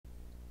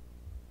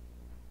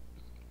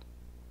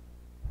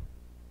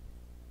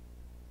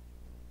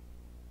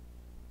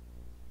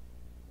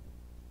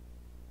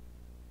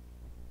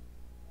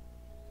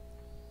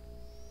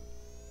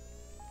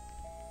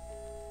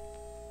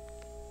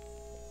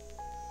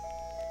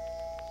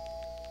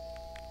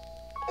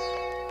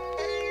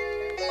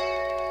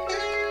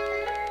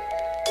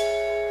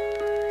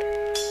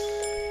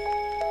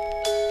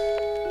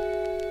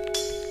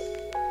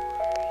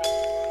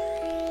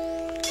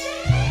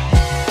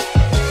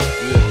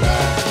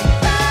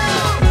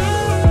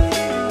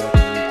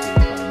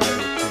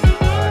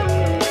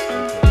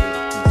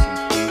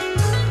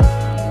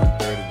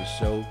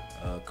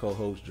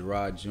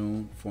Jerod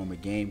June, former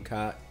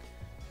Gamecock,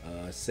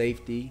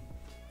 safety,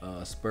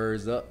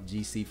 Spurs up,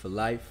 GC for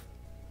life.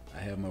 I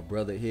have my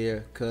brother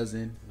here,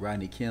 cousin,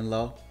 Rodney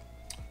Kinlaw.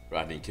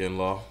 Rodney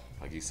Kinlaw,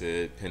 like you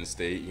said, Penn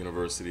State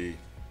University,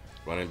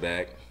 running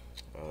back,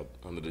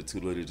 under the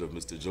tutelage of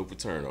Mr. Joe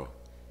Paterno.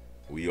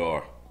 We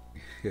are.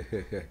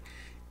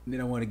 Then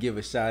I want to give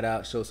a shout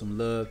out, show some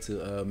love to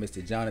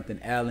Mr. Jonathan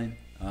Allen,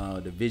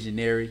 the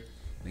visionary,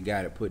 the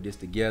guy that put this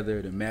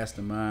together, the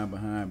mastermind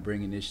behind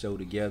bringing this show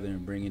together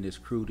and bringing this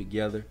crew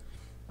together.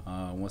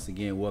 Once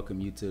again,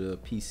 welcome you to the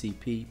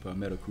PCP,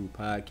 Palmetto Crew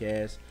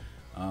Podcast.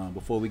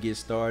 Before we get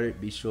started,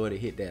 be sure to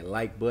hit that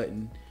like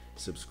button,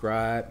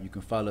 subscribe. You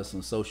can follow us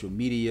on social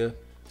media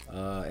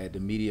at the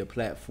media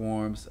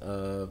platforms.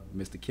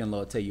 Mr. Kinlaw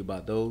will tell you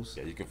about those.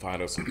 Yeah, you can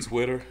find us on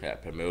Twitter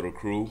at Palmetto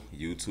Crew,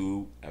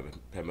 YouTube at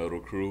Palmetto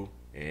Crew,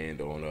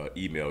 and on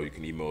email. You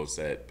can email us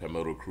at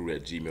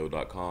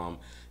palmettocrew@gmail.com.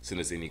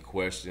 Send us any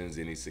questions,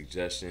 any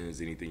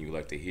suggestions, anything you'd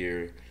like to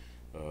hear,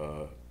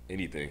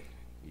 anything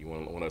you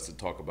want us to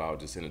talk about,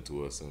 just send it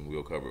to us and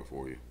we'll cover it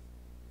for you.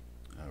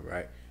 All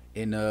right.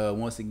 And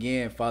once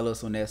again, follow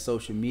us on that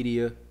social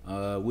media.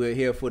 We're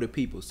here for the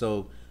people.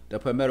 So the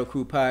Palmetto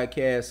Crew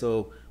Podcast.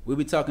 So we'll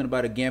be talking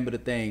about a gambit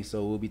of things.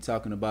 So we'll be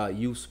talking about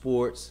youth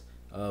sports.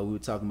 We'll be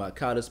talking about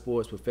college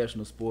sports,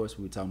 professional sports.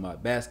 We'll be talking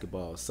about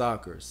basketball,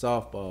 soccer,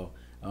 softball,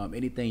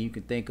 anything you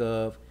can think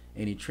of,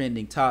 any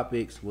trending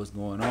topics, what's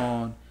going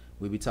on.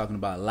 We'll be talking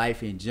about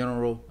life in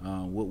general,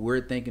 what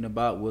we're thinking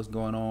about, what's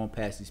going on,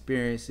 past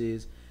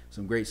experiences,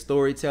 some great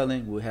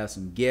storytelling. We'll have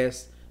some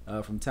guests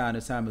from time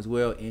to time as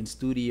well in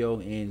studio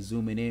and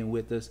zooming in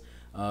with us.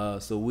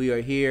 So we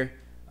are here,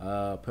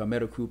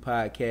 Palmetto Crew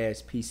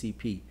Podcast,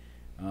 PCP.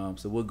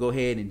 So we'll go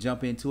ahead and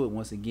jump into it.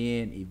 Once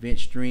again, Event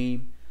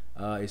Stream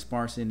is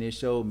sponsoring this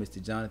show.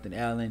 Mr. Jonathan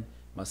Allen,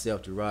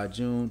 myself, Jerod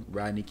June,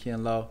 Rodney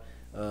Kinlaw.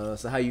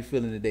 So how you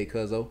feeling today,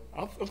 Cuzzo?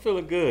 I'm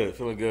feeling good,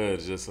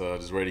 Just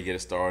ready to get it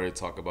started,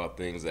 talk about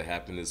things that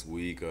happened this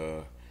week.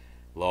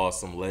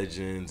 Lost some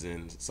legends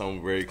and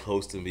some very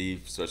close to me,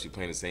 especially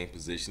playing the same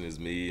position as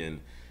me, and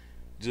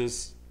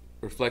just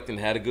reflecting.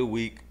 Had a good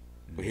week.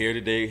 We're here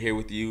today, here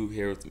with you,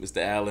 here with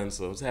Mr. Allen.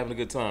 So just having a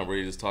good time.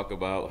 Ready to just talk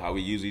about how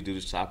we usually do,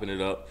 just chopping it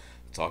up,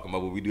 talking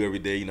about what we do every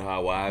day. You know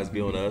how wives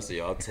be on us. So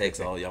y'all text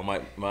y'all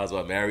might as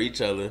well marry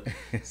each other.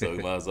 So we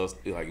might as well,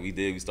 like we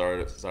did. We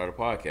started a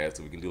podcast,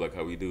 so we can do like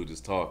how we do,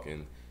 just talk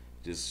and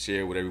just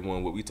share with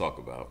everyone what we talk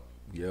about.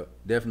 Yep,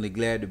 definitely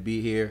glad to be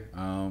here.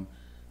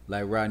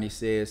 Like Rodney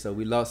said, so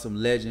we lost some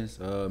legends.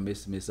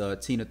 Miss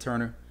Tina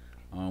Turner,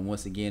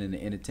 once again in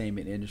the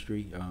entertainment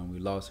industry. We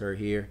lost her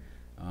here.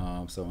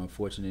 So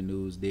unfortunate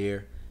news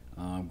there.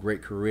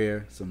 Great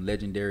career, some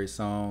legendary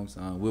songs.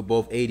 We're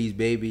both 80s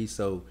babies,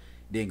 so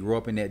didn't grow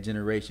up in that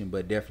generation,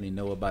 but definitely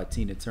know about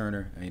Tina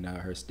Turner and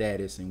her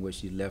status and what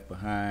she left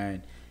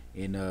behind,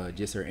 and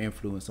just her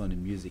influence on the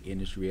music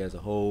industry as a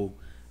whole.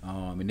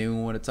 And then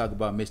we want to talk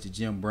about Mr.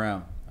 Jim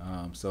Brown.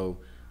 So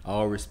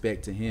all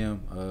respect to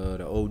him,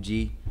 the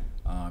OG.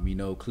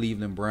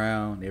 Cleveland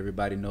Brown.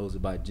 Everybody knows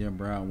about Jim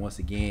Brown. Once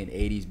again,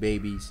 80s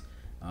babies.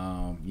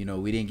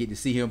 We didn't get to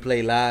see him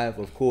play live,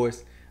 of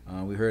course.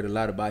 We heard a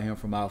lot about him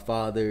from our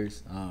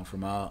fathers,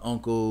 from our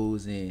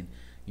uncles, and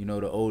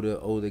the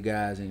older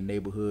guys in the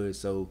neighborhood.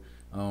 So,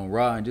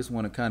 Rod, just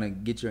want to kind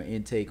of get your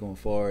intake on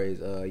far as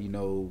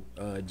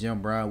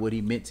Jim Brown, what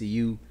he meant to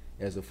you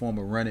as a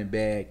former running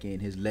back,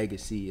 and his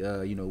legacy.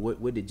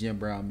 What did Jim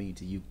Brown mean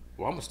to you?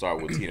 Well, I'm gonna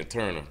start with Tina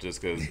Turner,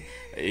 just because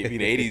being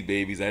 80s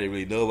babies, I didn't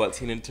really know about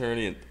Tina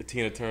Turner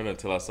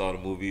until I saw the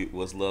movie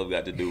What's Love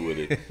Got to Do with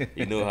It.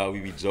 You know how we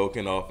be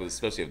joking off,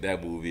 especially of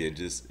that movie, and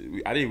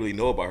I didn't really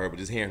know about her, but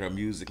just hearing her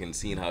music and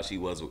seeing how she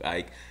was with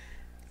Ike.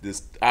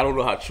 I don't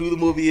know how true the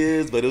movie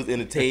is, but it was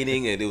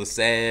entertaining and it was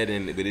sad,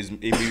 and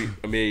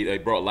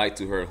it brought light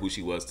to her and who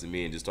she was to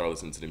me, and just started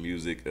listening to the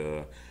music.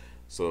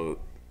 So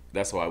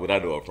that's what I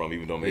know her from,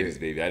 even though I'm 80s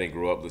baby. I didn't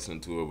grow up listening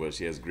to her, but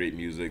she has great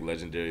music,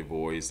 legendary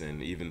voice,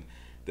 and even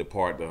the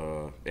part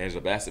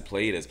Angela Bassett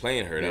playing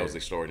her, that was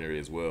extraordinary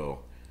as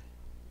well.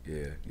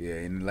 Yeah,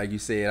 and like you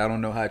said, I don't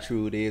know how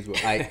true it is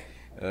with Ike,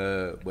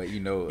 but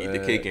Eat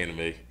the cake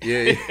anime.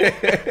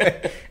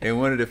 Yeah. And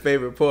one of the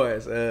favorite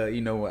parts,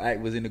 when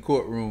Ike was in the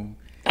courtroom,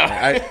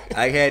 I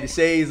had the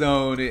shades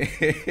on,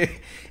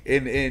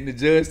 and the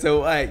judge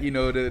told Ike,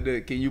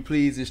 can you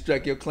please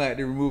instruct your client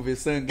to remove his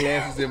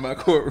sunglasses in my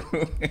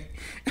courtroom?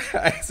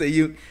 I say,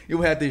 you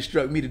have to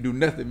instruct me to do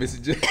nothing,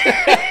 Mr. Judge.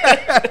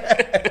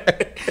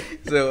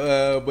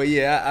 So, but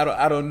yeah,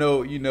 I don't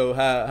know,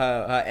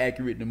 how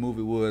accurate the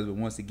movie was, but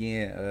once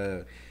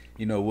again,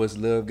 what's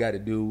love got to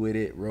do with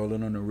it?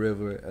 Rolling on the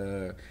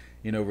River,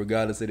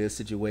 regardless of their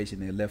situation,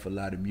 they left a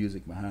lot of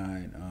music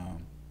behind.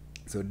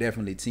 So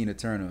definitely Tina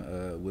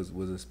Turner was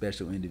a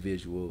special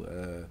individual,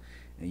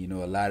 and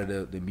a lot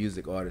of the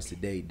music artists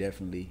today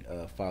definitely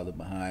followed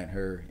behind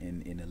her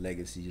in the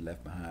legacy she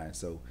left behind.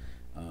 So,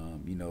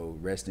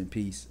 rest in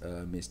peace,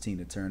 Miss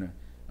Tina Turner,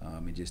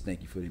 and just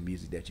thank you for the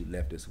music that you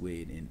left us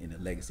with and the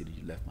legacy that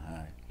you left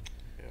behind.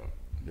 Yeah.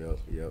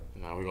 Yep.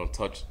 Now we're gonna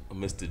touch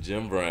Mr.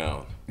 Jim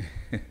Brown.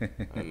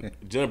 And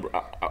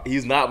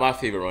he's not my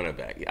favorite running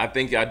back.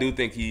 I do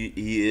think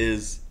he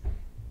is,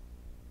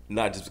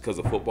 not just because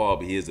of football,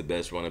 but he is the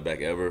best running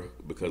back ever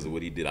because of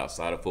what he did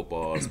outside of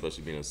football,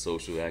 especially being a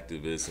social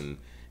activist and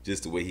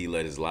just the way he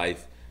led his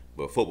life.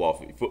 But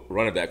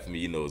running back for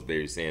me, is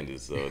Barry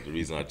Sanders. So the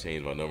reason I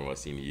changed my number my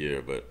senior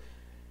year, but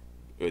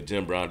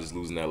Jim Brown just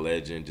losing that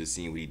legend, just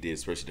seeing what he did,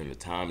 especially during the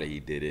time that he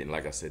did it. And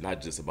like I said,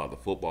 not just about the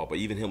football, but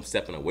even him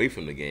stepping away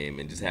from the game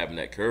and just having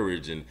that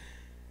courage. And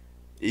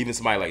even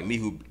somebody like me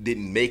who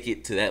didn't make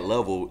it to that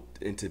level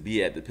and to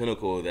be at the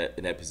pinnacle of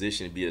in that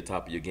position, be at the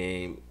top of your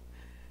game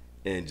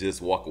and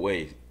just walk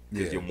away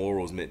because your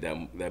morals meant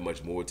that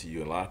much more to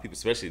you. And a lot of people,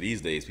 especially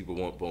these days, people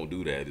won't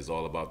do that. It's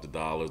all about the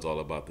dollars, all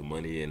about the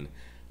money and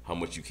how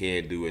much you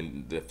can do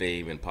and the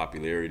fame and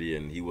popularity,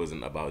 and he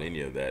wasn't about any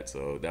of that.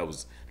 So that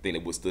was the thing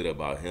that what stood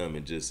about him,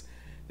 and just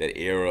that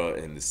era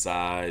and the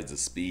size, the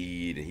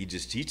speed, and he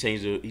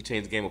changed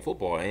the game of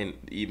football. And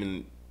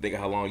even think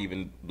of how long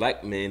even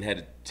black men had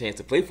a chance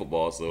to play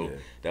football. So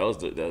that was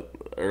the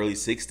early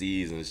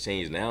 '60s, and it's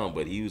changed now.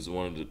 But he was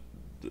one of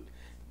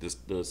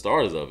the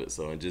stars of it.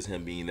 So, and just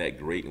him being that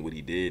great in what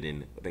he did,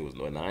 and I think it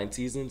was 9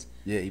 seasons.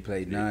 Yeah, he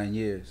played 9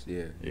 years.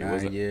 Yeah,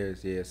 9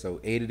 years. Yeah, so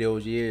 8 of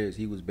those years,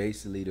 he was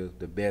basically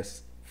the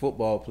best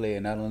football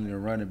player, not only the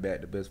running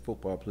back, the best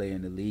football player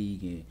in the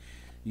league. And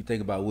you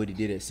think about what he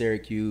did at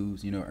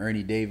Syracuse,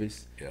 Ernie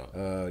Davis.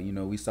 Yeah.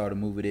 We saw the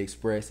movie The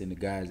Express and the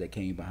guys that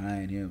came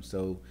behind him.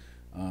 So,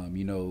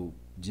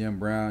 Jim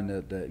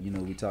Brown,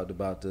 we talked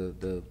about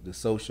the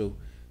social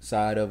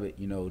side of it,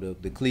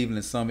 the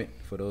Cleveland Summit,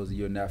 for those of you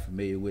who are not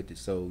familiar with it.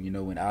 So,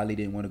 when Ali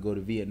didn't want to go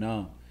to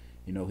Vietnam,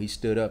 he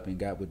stood up and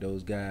got with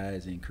those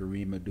guys, and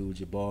Kareem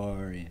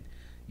Abdul-Jabbar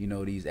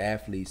and, these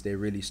athletes, they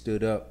really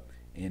stood up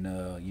and,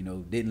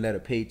 didn't let a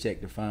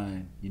paycheck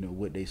define,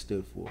 what they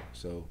stood for.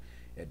 So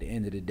at the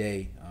end of the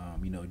day,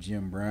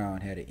 Jim Brown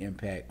had an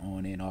impact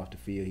on and off the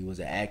field. He was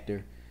an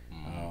actor.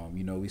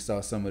 We saw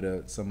some of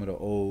the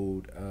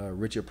old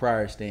Richard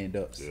Pryor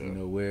stand-ups,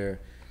 where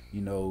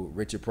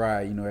Richard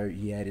Pryor,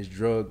 he had his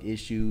drug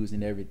issues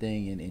and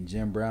everything, and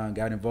Jim Brown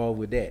got involved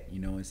with that,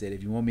 and said,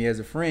 if you want me as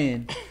a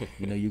friend,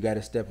 you got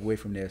to step away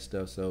from that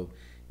stuff. So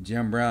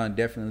Jim Brown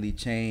definitely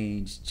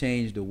changed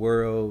the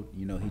world.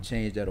 He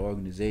changed that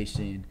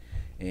organization,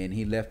 and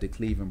he left the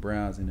Cleveland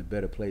Browns in a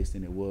better place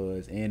than it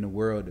was, and the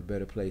world a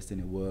better place than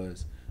it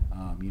was,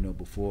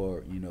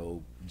 before,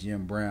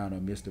 Jim Brown or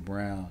Mr.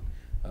 Brown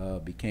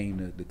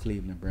became the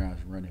Cleveland Browns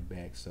running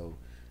back. So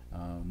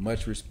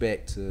much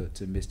respect to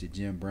Mr.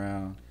 Jim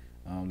Brown.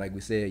 Like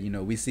we said,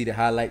 we see the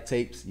highlight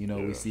tapes.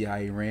 We see how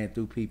he ran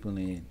through people,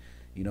 and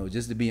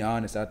just to be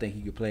honest, I think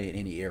he could play in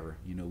any era.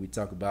 We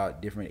talk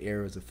about different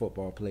eras of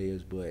football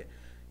players, but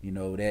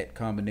that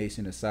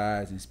combination of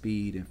size and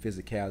speed and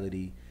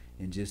physicality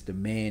and just the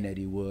man that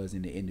he was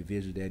and the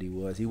individual that he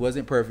was. He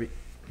wasn't perfect.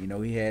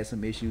 He had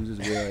some issues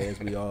as well, as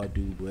we all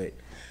do, but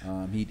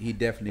he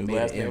definitely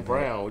made an impact.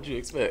 Brown, what'd you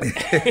expect?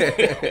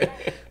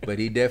 But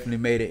he definitely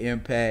made an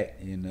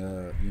impact,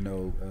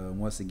 and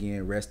once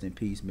again, rest in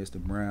peace, Mr.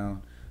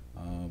 Brown.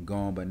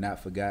 Gone but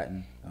not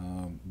forgotten.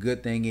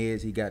 Good thing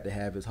is he got to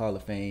have his Hall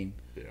of Fame.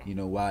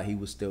 Yeah. While he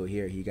was still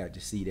here, he got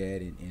to see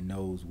that and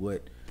knows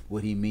what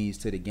he means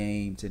to the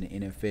game, to the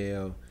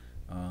NFL.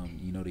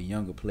 The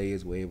younger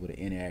players were able to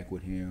interact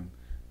with him.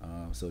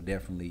 So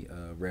definitely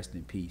rest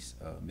in peace,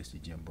 Mr.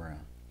 Jim Brown.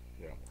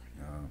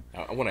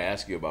 Yeah. I want to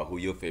ask you about who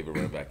your favorite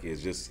running back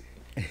is, just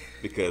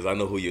because I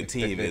know who your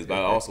team is, but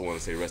I also want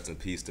to say rest in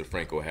peace to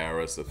Franco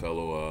Harris, a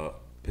fellow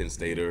Penn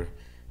Stater.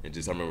 And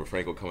I remember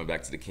Franco coming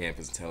back to the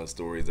campus and telling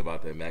stories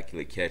about the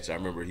immaculate catch. I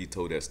remember he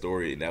told that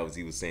story, and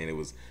he was saying it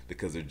was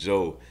because of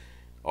Joe.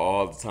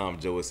 All the time,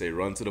 Joe would say,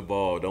 run to the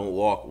ball, don't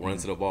walk, run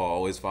to the ball,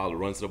 always follow,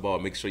 run to the ball,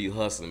 make sure you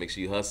hustle.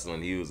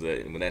 And he was,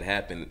 when that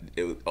happened,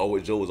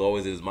 Joe was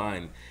always in his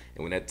mind.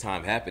 And when that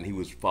time happened, he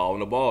was following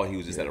the ball. He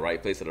was just at the right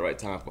place at the right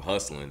time for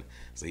hustling.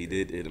 So he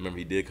did, I remember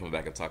he did come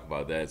back and talk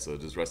about that. So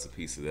just rest in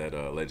peace to that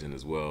legend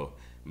as well,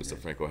 Mr.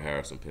 Franco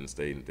Harris from Penn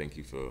State. And thank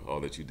you for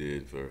all that you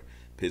did for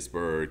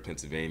Pittsburgh,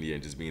 Pennsylvania,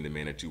 and just being the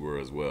man that you were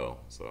as well.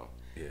 So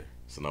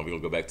So now we're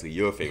going to go back to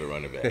your favorite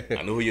running back.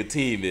 I know who your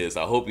team is.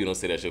 I hope you don't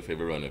say that's your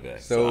favorite running back.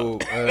 So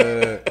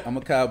I'm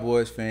a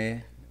Cowboys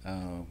fan.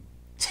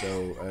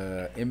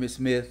 Emmitt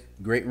Smith,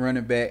 great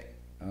running back,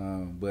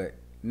 but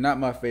not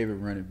my favorite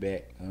running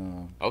back.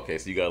 Okay,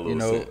 so you got a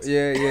little sense.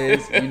 Yeah.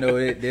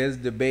 There's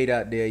debate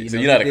out there. So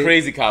you're not a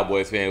crazy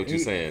Cowboys fan, what you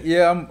saying?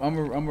 Yeah, I'm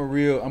a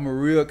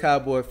real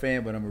Cowboy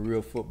fan, but I'm a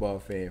real football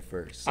fan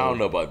first. So. I don't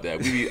know about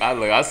that.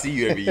 I see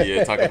you every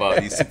year talking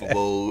about these Super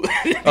Bowl.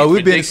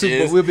 We'll be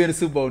in the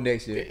Super Bowl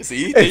next year.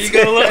 See, there you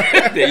go.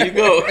 There you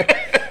go.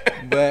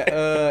 But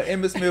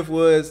Emmitt Smith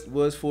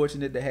was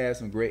fortunate to have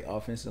some great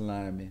offensive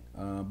linemen.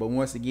 But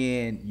once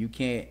again, you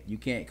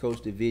can't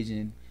coach the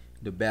vision,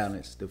 the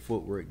balance, the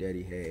footwork that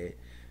he had.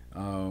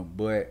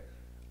 But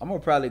I'm gonna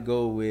probably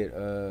go with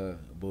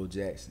Bo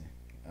Jackson,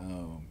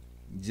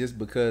 just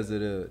because of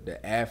the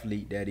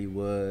athlete that he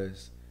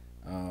was.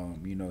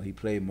 He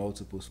played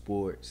multiple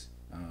sports.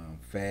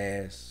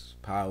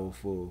 Fast,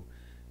 powerful,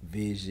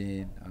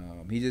 vision.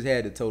 He just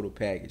had the total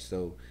package.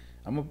 So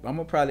I'm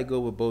gonna probably go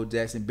with Bo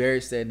Jackson.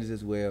 Barry Sanders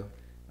as well.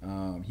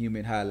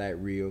 Human highlight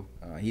reel.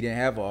 He didn't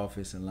have an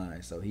offensive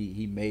line, so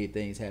he made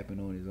things happen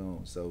on his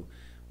own. So,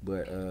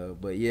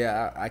 but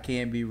yeah, I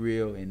can be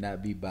real and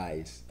not be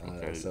biased.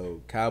 Okay.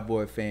 So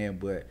Cowboy fan,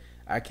 but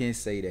I can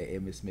say that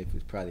Emmitt Smith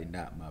is probably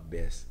not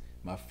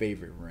my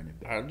favorite running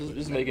back. I'm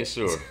just making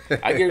sure.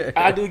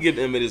 I do give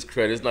Emmitt his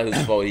credit. It's not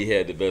his fault he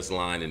had the best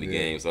line in the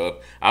game. So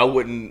I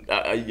wouldn't.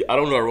 I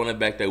don't know a running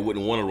back that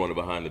wouldn't want to run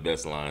behind the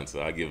best line.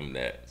 So I give him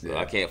that. So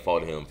I can't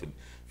fault him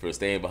for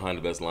staying behind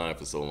the best line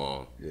for so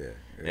long. Yeah.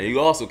 And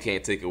you also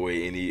can't take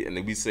away any. And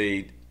then we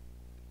say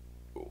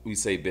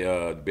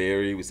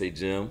Barry, we say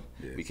Jim.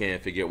 Yeah. We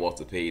can't forget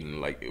Walter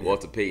Payton.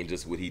 Walter Payton,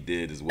 just what he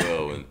did as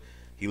well, and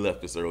he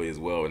left us early as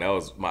well. And that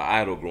was my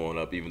idol growing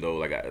up. Even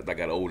though I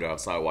got older, I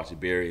started watching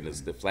Barry and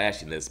the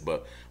flashiness,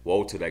 but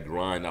Walter, that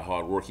grind, that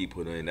hard work he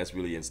put in, that's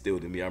really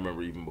instilled in me. I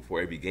remember even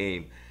before every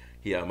game,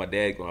 my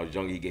dad, when I was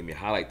younger, he gave me a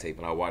highlight tape,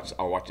 and I watched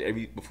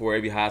before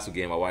every high school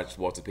game. I watched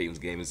Walter Payton's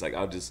game. It's like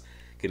I just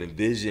can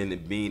envision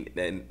and being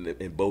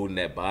and bolding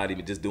that body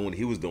and just doing what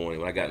he was doing.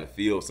 When I got in the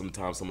field,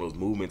 sometimes some of those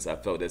movements, I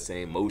felt that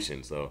same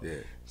motion. So,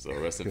 so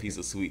rest in peace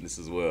of Sweetness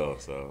as well.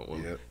 So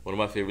one of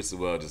my favorites as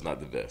well, just not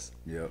the best.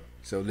 Yep.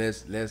 So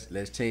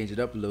let's change it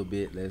up a little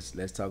bit.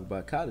 Let's talk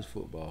about college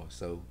football.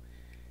 So,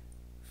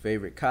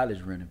 favorite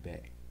college running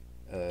back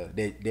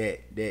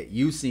that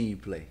you seen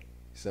play.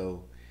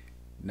 So,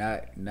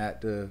 not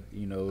the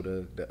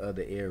the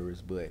other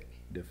eras, but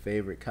the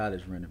favorite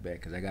college running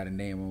back. Because I got a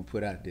name I'm gonna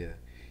put out there.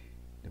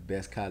 The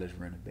best college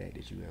running back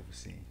that you ever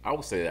seen. I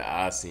would say that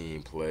I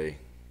seen play.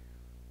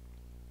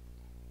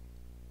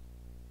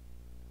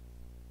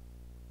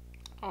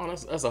 Oh,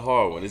 that's a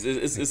hard one. It's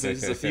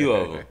a few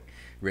of them.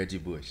 Reggie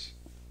Bush.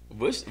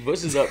 Bush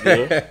is up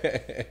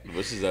there.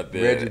 Bush is up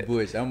there. Reggie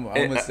Bush. I'm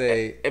gonna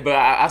say. But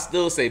I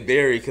still say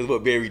Barry because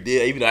what Barry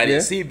did. Even though I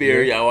didn't see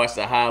Barry, I watched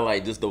the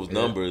highlight, just those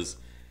numbers.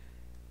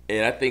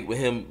 And I think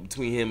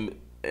between him.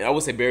 I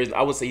would say Barry.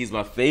 I would say he's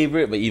my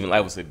favorite, but even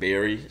I would say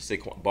Barry,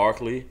 Saquon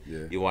Barkley. Yeah.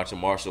 You're watching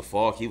Marshall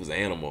Faulk. He was an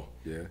animal.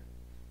 Yeah.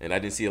 And I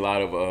didn't see a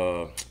lot of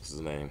what's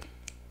his name?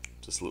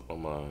 Just slipped my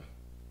mind.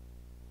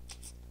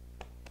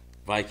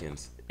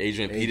 Vikings.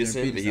 Adrian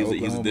Peterson. But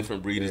he's a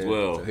different breed as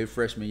well. So his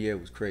freshman year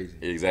was crazy.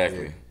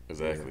 Exactly.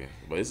 Yeah.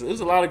 But there's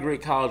a lot of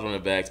great college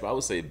running backs. But I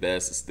would say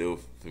best still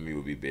for me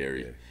would be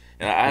Barry. Yeah.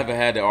 And I haven't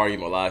had the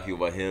argument with a lot of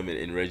people about him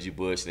and Reggie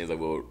Bush, and he's like,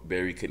 well,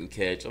 Barry couldn't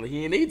catch. I'm like,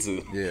 he didn't need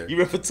to. Yeah. You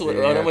ran for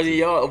how many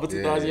yards? Over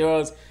 2,000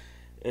 yards.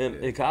 And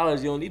in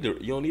college, you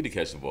don't need to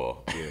catch the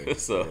ball. Yeah.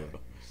 So,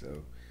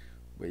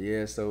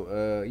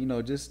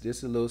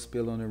 just a little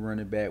spill on the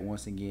running back.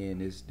 Once again,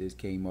 this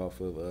came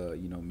off of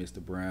Mr.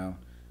 Brown.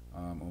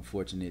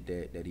 Unfortunate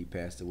that he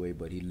passed away,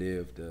 but he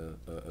lived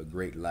a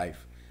great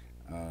life.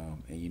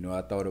 And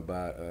I thought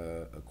about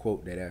a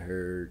quote that I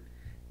heard.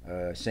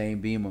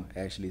 Shane Beamer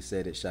actually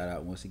said it. Shout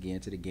out once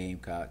again to the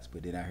Gamecocks,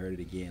 but then I heard it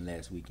again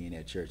last weekend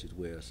at church as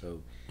well.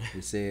 So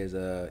it says,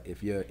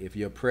 if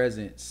your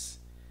presence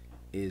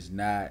is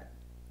not,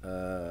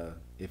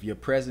 if your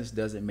presence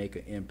doesn't make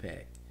an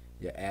impact,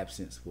 your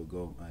absence will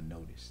go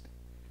unnoticed.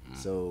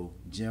 So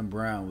Jim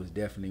Brown was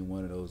definitely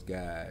one of those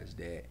guys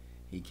that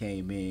he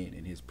came in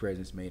and his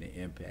presence made an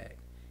impact,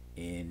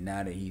 and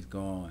now that he's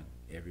gone,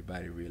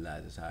 everybody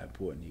realizes how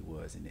important he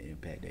was and the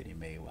impact that he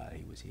made while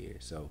he was here.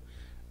 So.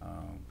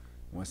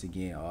 Once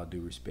again, all due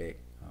respect,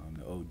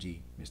 the OG,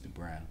 Mr.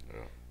 Brown.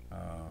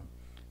 Yeah.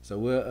 So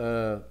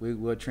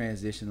we'll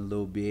transition a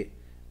little bit.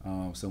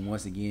 So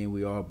once again,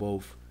 we are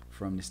both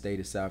from the state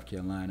of South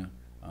Carolina.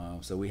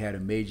 So we had a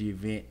major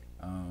event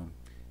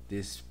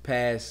this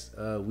past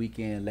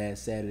weekend,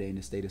 last Saturday, in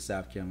the state of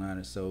South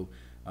Carolina. So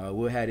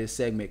we'll have this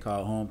segment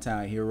called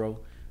Hometown Hero,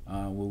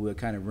 where we'll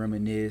kind of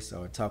reminisce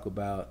or talk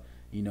about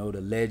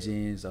the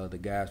legends or the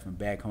guys from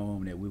back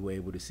home that we were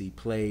able to see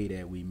play,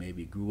 that we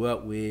maybe grew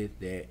up with,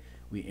 that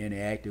we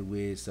interacted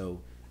with. So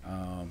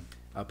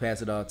I'll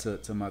pass it all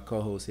to my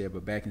co-host here.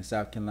 But back in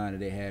South Carolina,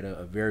 they had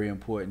a very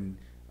important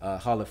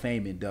Hall of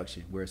Fame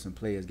induction where some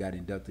players got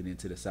inducted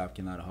into the South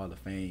Carolina Hall of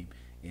Fame.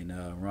 And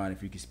Ron,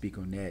 if you could speak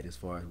on that as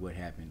far as what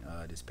happened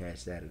this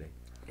past Saturday.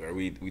 Yeah,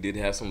 we did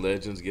have some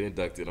legends get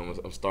inducted. I'm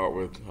going to start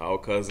with our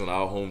cousin,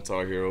 our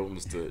hometown hero,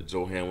 Mr.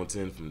 Joe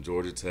Hamilton from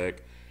Georgia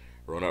Tech.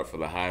 Run up for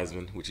the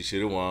Heisman, which he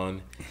should have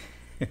won.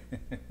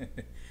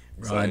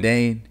 Ron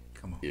Dane,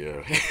 come on.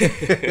 Yeah.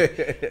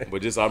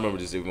 But I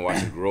remember even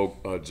watching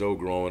Joe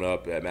growing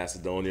up at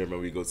Macedonia. I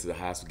remember we go to the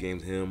high school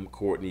games, him,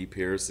 Courtney,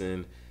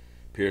 Pearson.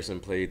 Pearson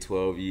played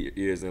 12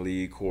 years in the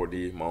league.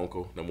 Courtney, my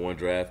uncle, number 1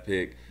 draft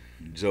pick.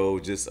 Joe,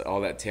 just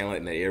all that talent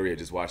in that area,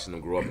 just watching them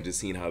grow up and just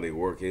seeing how they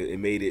work. For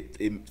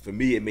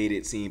me, it made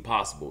it seem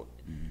possible.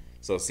 Mm-hmm.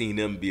 So seeing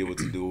them be able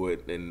to do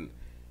it, and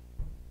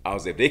I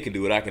was like, if they can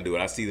do it, I can do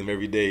it. I see them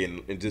every day,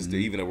 and just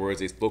even the words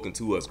they've spoken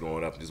to us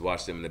growing up, just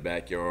watch them in the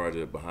backyard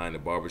or behind the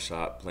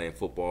barbershop playing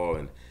football,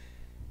 and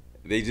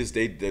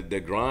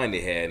the grind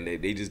they had, and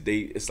they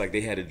it's like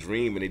they had a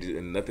dream,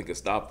 and nothing could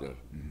stop them.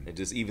 Mm-hmm. And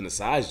just even the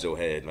size Joe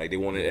had, like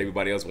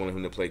everybody else wanted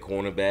him to play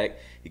cornerback.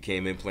 He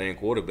came in playing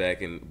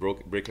quarterback and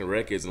breaking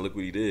records, and look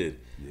what he did.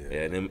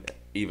 And then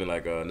even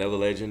like another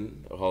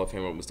legend, a Hall of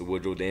Famer, Mr.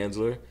 Woodrow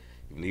Dantzler.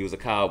 Even he was a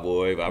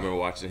Cowboy, but I remember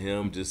watching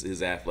him, just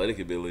his athletic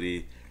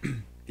ability.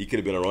 He could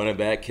have been a running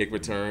back, kick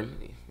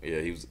return.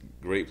 Yeah, he was a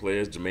great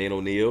player. Jermaine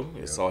O'Neal,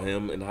 I saw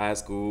him in high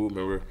school.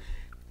 Remember,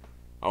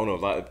 I don't know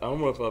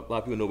if a lot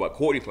of people know about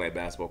Courtney playing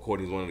basketball.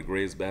 Courtney was one of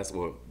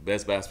the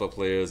best basketball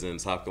players in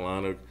South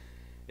Carolina.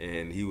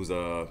 And he was it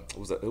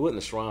wasn't the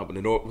Shrine, but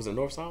was it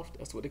North South?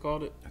 That's what they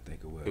called it. I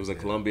think it was. It was in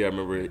Columbia. I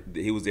remember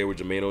he was there with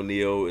Jermaine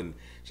O'Neal, and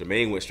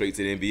Jermaine went straight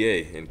to the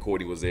NBA, and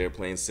Courtney was there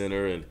playing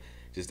center, and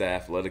just the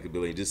athletic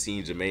ability. Just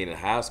seeing Jermaine in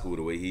high school,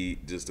 the way he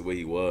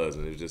was,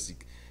 and it was just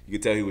you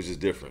could tell he was just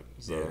different.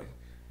 So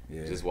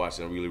just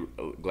watching, I'm really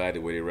glad the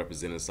way they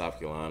represented South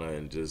Carolina,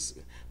 and just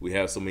we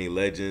have so many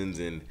legends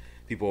and.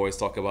 People always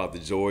talk about the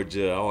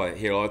Georgia. I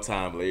hear all the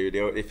time.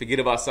 They forget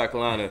about South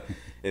Carolina,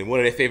 and one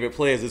of their favorite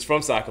players is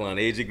from South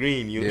Carolina, A.J.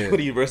 Green, the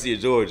University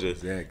of Georgia.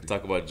 Exactly.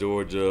 Talk about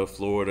Georgia,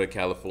 Florida,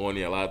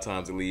 California. A lot of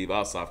times they leave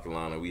out South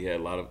Carolina. We had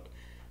a lot of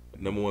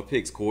 #1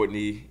 picks: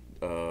 Courtney,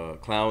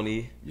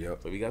 Clowney.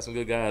 So we got some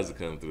good guys to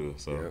come through.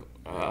 So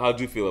how'd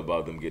you feel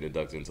about them getting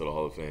inducted into the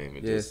Hall of Fame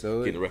and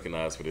getting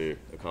recognized for their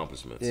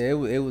accomplishments? Yeah,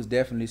 it was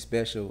definitely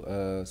special.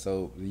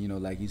 So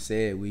like you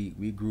said,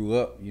 we grew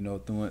up,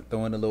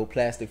 throwing the little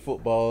plastic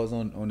footballs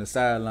on the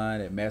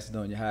sideline at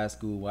Macedonia High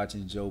School,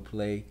 watching Joe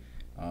play.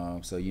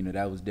 So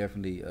that was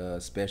definitely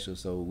special.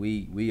 So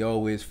we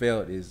always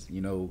felt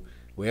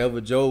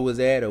wherever Joe was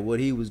at or what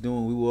he was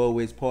doing, we were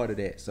always part of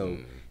that. So.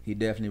 He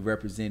definitely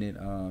represented.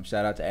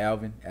 Shout out to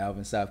Alvin,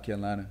 South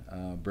Carolina,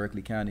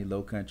 Berkeley County,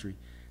 Low Country.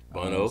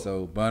 Bono.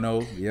 So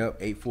Bono,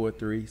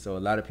 843. So a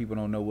lot of people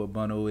don't know what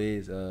Bono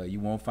is. You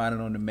won't find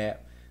it on the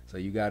map. So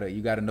you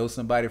gotta know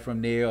somebody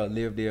from there or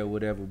live there or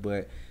whatever.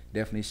 But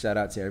definitely shout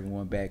out to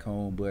everyone back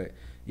home. But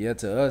yeah,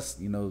 to us,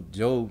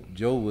 Joe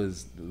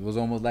was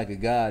almost like a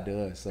god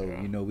to us. So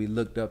we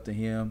looked up to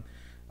him.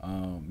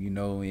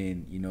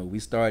 We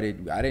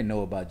started. I didn't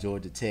know about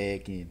Georgia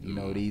Tech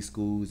and these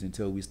schools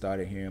until we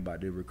started hearing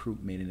about the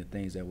recruitment and the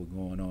things that were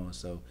going on.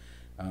 So,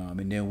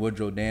 and then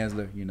Woodrow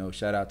Dantzler.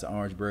 Shout out to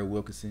Orangeburg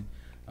Wilkinson,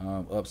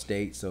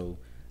 upstate. So,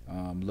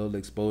 little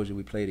exposure.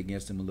 We played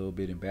against him a little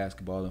bit in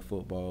basketball and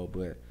football,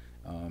 but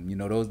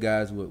those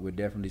guys were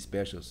definitely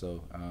special.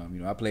 So,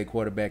 I played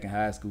quarterback in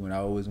high school, and I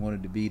always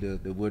wanted to be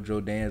the Woodrow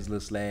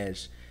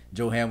Dantzler /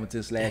 Joe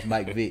Hamilton /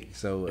 Mike Vick.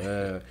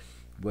 So.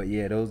 But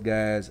yeah, those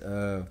guys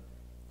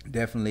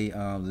definitely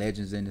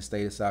legends in the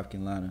state of South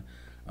Carolina.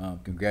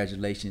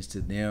 Congratulations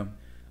to them.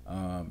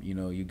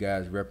 You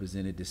guys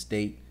represented the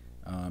state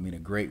in a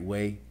great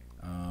way.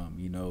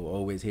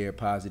 Always hear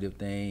positive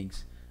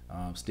things.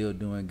 Still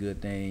doing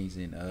good things,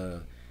 and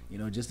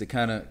just to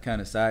kind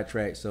of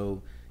sidetrack.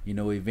 So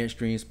Event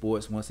Stream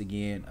Sports once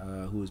again,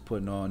 who is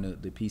putting on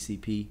the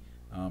PCP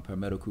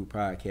Palmetto Crew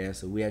Podcast.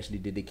 So we actually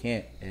did the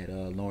camp at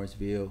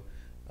Lawrenceville.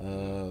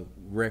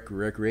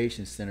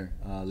 Recreation Center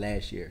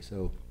last year.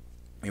 So,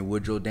 and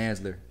Woodrow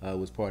Dantzler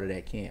was part of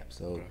that camp.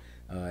 So,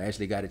 I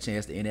actually got a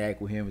chance to interact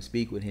with him and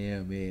speak with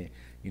him,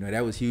 and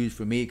that was huge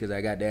for me because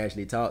I got to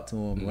actually talk to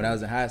him. When I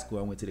was in high school,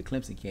 I went to the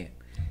Clemson camp,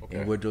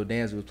 and Woodrow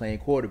Dantzler was playing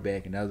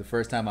quarterback, and that was the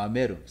first time I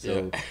met him.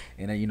 So,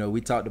 and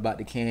we talked about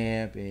the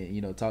camp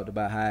and talked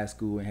about high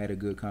school and had a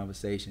good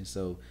conversation.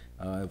 So,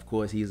 of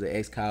course, he's an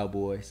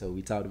ex-Cowboy, so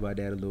we talked about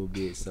that a little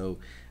bit. So.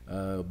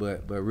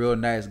 But real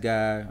nice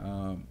guy,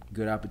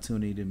 good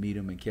opportunity to meet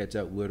him and catch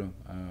up with him.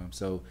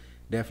 So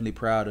definitely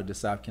proud of the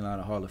South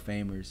Carolina Hall of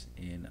Famers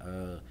and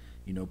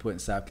putting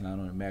South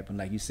Carolina on the map. And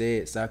like you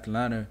said, South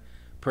Carolina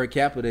per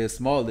capita is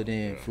smaller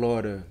than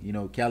Florida,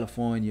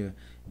 California,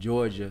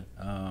 Georgia,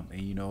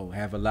 and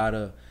have a lot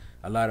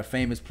of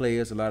famous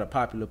players, a lot of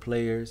popular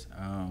players.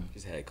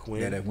 Just had Quinn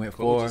that have went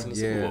far.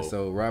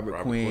 So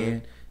Robert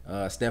Quinn.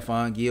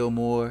 Stephon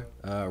Gilmore,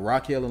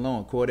 Raquel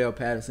alone, Cordell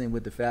Patterson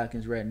with the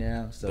Falcons right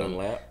now. So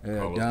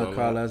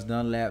Carlos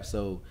Dunlap.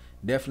 So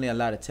definitely a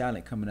lot of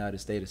talent coming out of the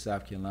state of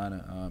South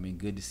Carolina, and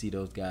good to see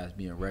those guys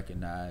being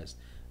recognized,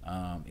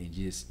 and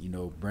just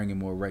bringing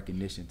more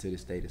recognition to the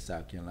state of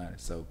South Carolina.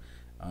 So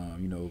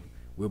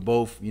we're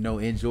both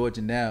in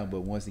Georgia now,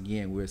 but once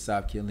again we're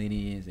South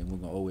Carolinians, and we're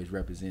gonna always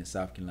represent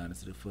South Carolina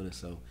to the fullest.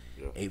 So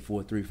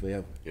 843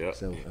 forever.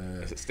 So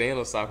staying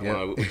on South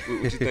Carolina, what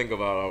you think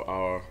about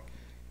our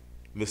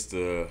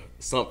Mr.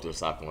 Sumter,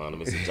 South Carolina,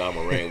 Mr. John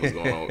Moran, what's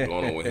going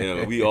on with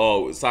him? We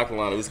all South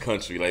Carolina, this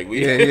country, like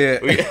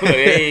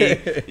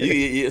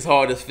it's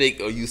hard to fake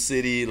or you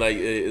city, like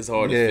it's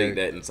hard to fake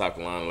that in South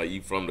Carolina, like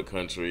you from the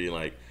country,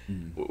 like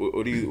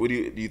what do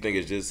you think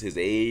is just his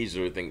age,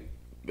 or think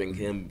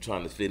him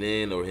trying to fit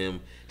in, or him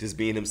just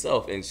being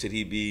himself, and should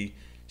he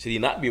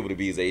not be able to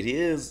be his age? He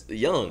is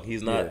young.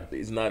 He's not in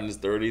his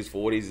 30s,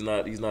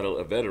 40s. He's not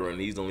a veteran.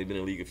 He's only been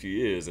in the league a few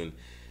years, and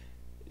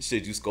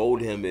should you scold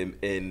him,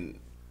 and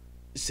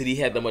should he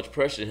have that much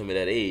pressure on him at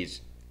that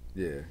age?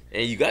 And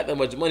you got that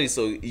much money,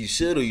 so you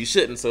should or you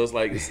shouldn't. So it's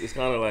like it's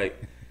kind of like,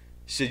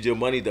 should your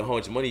money, how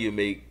much money you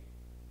make,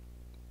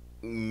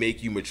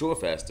 make you mature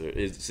faster?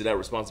 Should that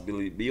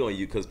responsibility be on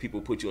you because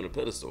people put you on a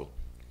pedestal?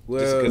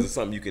 Well, just because it's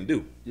something you can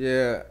do.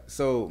 Yeah.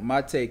 So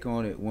my take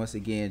on it, once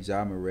again,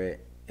 Ja Morant,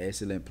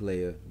 excellent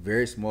player,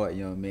 very smart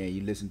young man.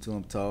 You listen to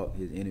him talk,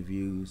 his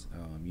interviews.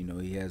 You know,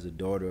 he has a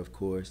daughter, of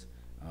course.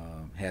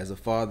 Has a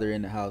father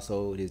in the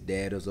household. His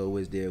dad is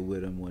always there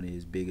with him, one of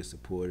his biggest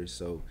supporters.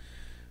 So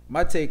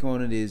my take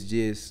on it is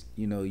just,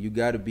 you know, you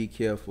got to be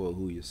careful of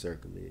who your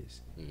circle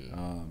is.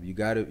 You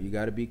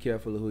gotta be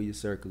careful of who your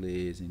circle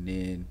is, and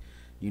then,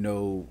 you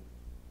know,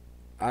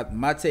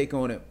 my take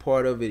on it,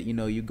 part of it, you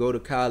know, you go to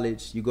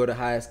college, you go to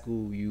high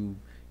school, you're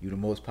the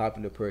most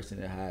popular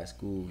person at high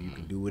school. You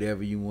can do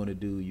whatever you want to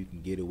do. You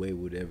can get away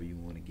with whatever you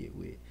want to get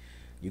with.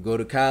 You go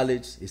to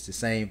college, it's the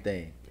same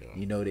thing. Yeah.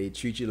 You know, they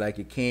treat you like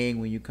a king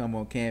when you come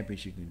on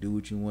campus. You can do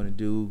what you want to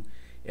do.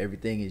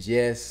 Everything is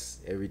yes.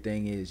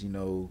 Everything is, you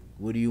know,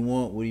 what do you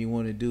want? What do you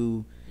want to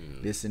do?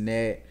 This and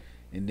that.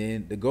 And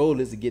then the goal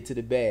is to get to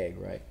the bag,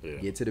 right? Yeah.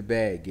 Get to the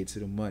bag, get to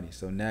the money.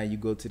 So now you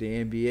go to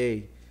the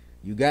NBA,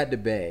 you got the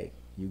bag,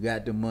 you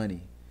got the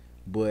money.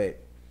 But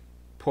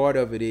part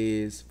of it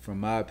is, from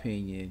my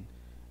opinion,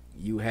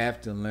 you have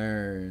to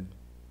learn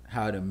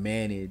how to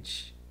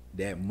manage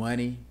that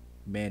money,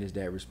 manage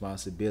that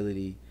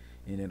responsibility,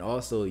 and then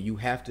also you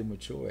have to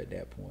mature at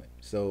that point.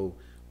 So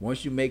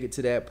once you make it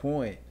to that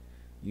point,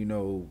 you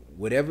know,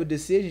 whatever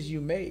decisions you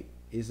make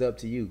is up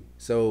to you.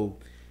 So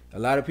a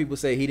lot of people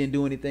say he didn't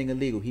do anything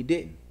illegal. He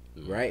didn't,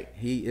 right?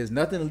 There's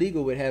nothing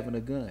illegal with having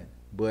a gun.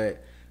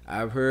 But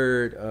I've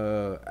heard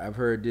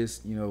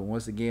this, you know,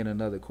 once again,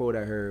 another quote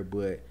I heard,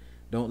 but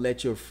don't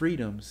let your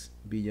freedoms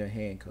be your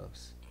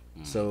handcuffs.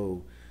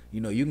 So,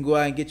 you know, you can go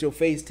out and get your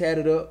face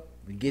tatted up,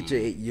 and get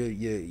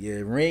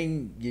your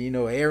ring, you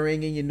know,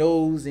 earring in your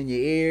nose and your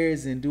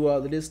ears, and do all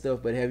of this stuff.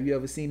 But have you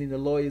ever seen any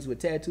lawyers with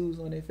tattoos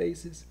on their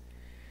faces?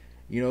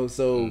 You know,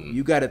 so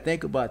you got to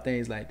think about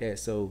things like that.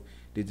 So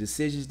the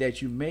decisions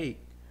that you make,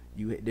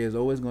 there's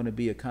always going to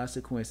be a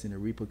consequence and a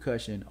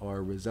repercussion or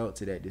a result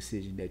to that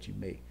decision that you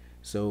make.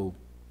 So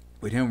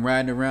with him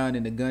riding around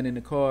in the gun in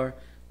the car,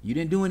 you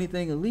didn't do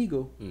anything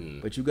illegal,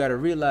 but you got to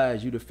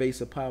realize you the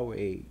face of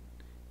Powerade,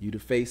 you the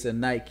face of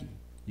Nike,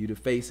 you the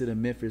face of the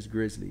Memphis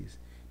Grizzlies.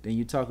 Then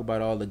you talk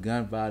about all the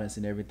gun violence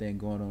and everything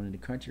going on in the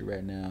country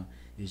right now.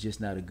 It's just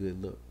not a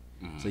good look.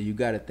 So you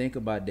got to think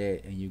about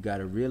that, and you got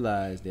to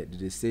realize that the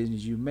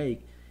decisions you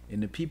make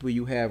and the people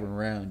you have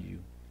around you,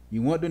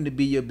 you want them to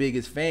be your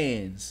biggest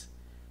fans,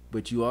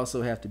 but you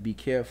also have to be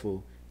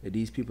careful that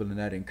these people are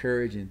not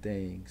encouraging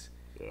things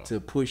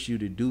to push you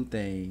to do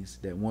things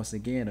that once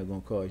again are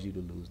going to cause you to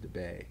lose the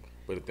bag.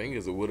 But the thing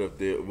is, what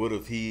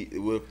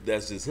if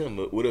that's just him?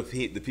 What if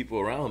the people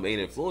around him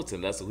ain't influencing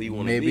him? That's who he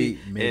want to be.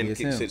 And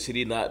should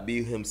he not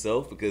be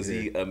himself because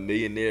he a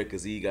millionaire,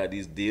 because he got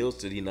these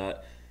deals? Should he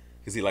not?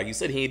 Because he, like you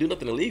said, he ain't do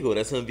nothing illegal.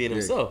 That's him being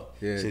himself.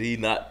 Should he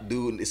not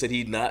do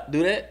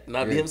that?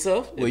 Not be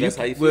himself? Well, that's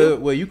how you feel?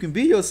 Well, you can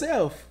be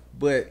yourself,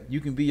 but you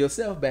can be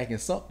yourself back in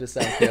Sumter,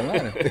 South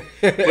Carolina.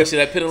 But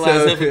should I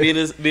penalize him for being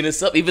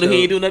himself, even though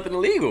he ain't do nothing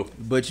illegal?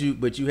 But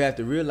you have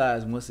to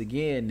realize once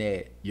again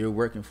that you're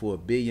working for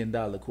 $1 billion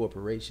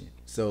corporation.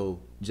 So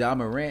Ja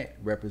Morant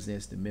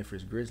represents the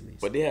Memphis Grizzlies.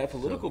 But they have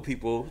political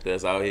people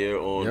that's out here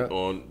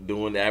on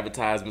doing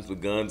advertisements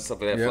with guns and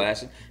stuff like that,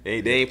 flashing.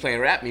 They ain't playing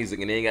rap music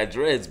and they ain't got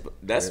dreads. But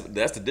that's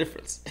the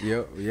difference.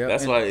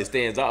 That's why it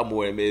stands out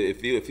more, and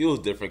it feels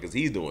different because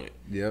he's doing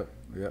it.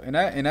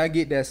 And I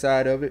get that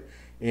side of it.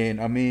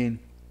 And I mean,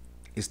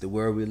 it's the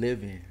world we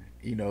live in.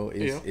 You know,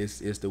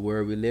 it's the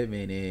world we live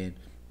in, and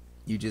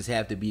you just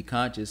have to be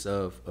conscious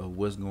of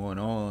what's going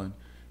on.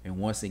 And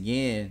once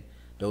again,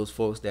 those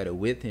folks that are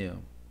with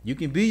him, you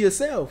can be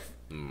yourself,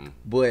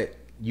 but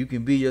you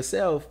can be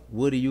yourself.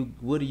 What are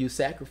you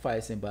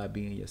sacrificing by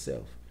being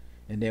yourself?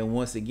 And then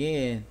once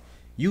again,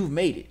 you've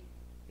made it.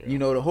 You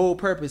know, the whole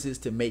purpose is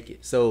to make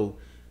it. So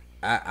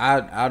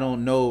I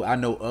don't know. I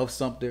know of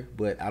Sumter,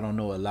 but I don't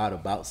know a lot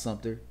about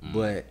Sumter.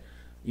 But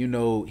you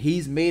know,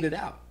 he's made it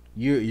out.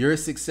 You're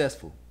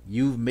successful.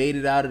 You've made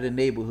it out of the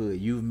neighborhood.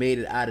 You've made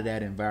it out of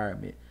that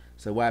environment.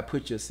 So why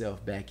put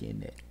yourself back in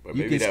that? But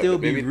you can still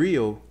be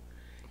real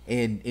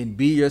and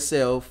be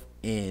yourself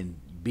and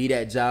be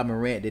that Ja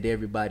Morant that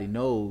everybody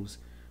knows,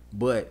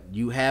 but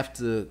you have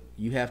to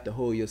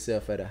hold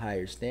yourself at a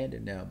higher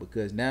standard now,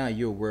 because now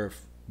you're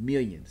worth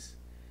millions.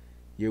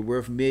 You're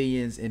worth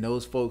millions, and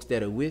those folks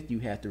that are with you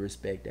have to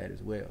respect that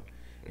as well.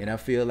 And I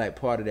feel like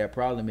part of that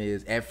problem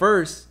is, at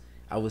first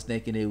I was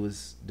thinking it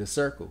was the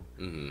circle,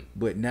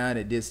 but now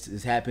that this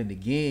has happened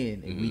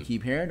again and we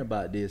keep hearing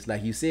about this,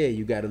 like you said,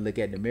 you got to look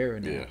at the mirror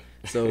now.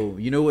 So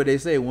you know what they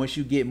say, once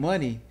you get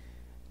money,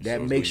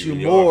 that makes you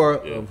more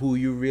of who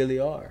you really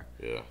are.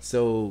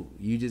 So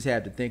you just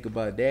have to think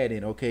about that,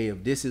 and okay,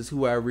 if this is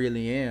who I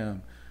really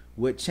am,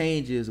 what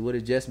changes, what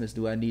adjustments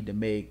do I need to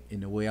make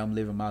in the way I'm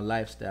living my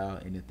lifestyle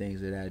and the things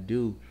that I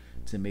do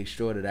to make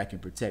sure that I can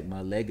protect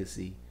my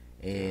legacy.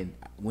 And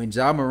when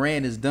Ja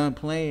Morant is done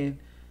playing,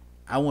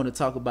 I want to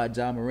talk about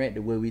John Morant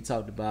the way we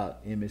talked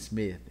about Emmitt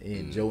Smith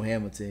and Joe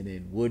Hamilton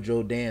and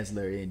Woodrow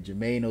Dantzler and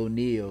Jermaine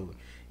O'Neal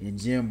and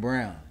Jim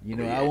Brown. You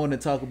know, I want to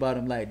talk about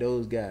them like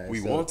those guys.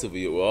 We want to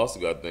be. We also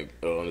got to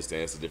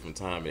understand it's a different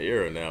time and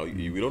era now.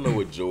 We don't know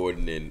what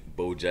Jordan and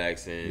Bo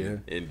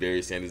Jackson and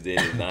Barry Sanders did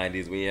in the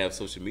 90s. We didn't have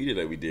social media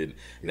that we did.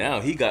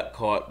 Now he got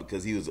caught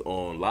because he was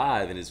on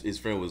live and his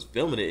friend was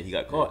filming it and he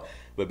got caught.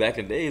 But back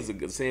in the days,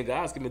 the same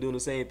guys could be doing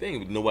the same thing,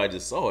 but nobody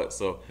just saw it.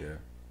 So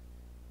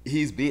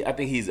I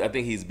think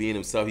he's being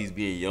himself. He's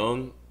being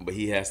young, but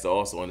he has to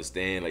also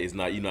understand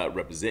like you're not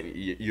representing.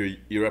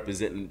 You're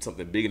representing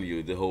something bigger than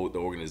you, the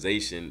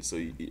organization.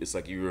 So it's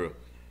like you're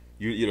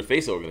the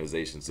face of the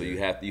organization. So you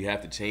have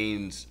to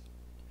change.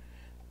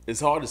 It's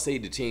hard to say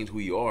to change who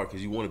you are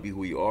because you want to be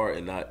who you are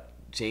and not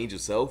change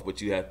yourself. But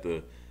you have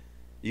to.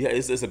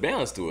 It's a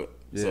balance to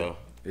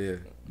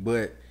it.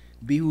 But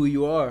be who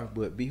you are,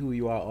 but be who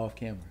you are off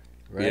camera,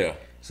 right? Yeah.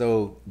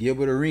 So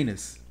Gilbert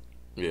Arenas.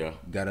 Yeah.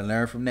 You got to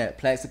learn from that.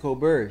 Plaxico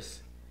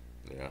Burress.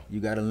 Yeah. You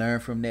got to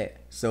learn from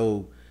that.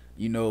 So,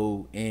 you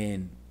know,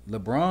 and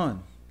LeBron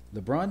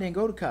didn't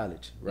go to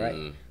college,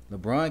 right?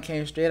 LeBron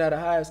came straight out of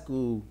high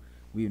school.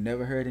 We've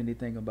never heard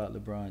anything about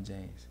LeBron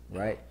James,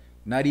 right?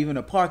 Not even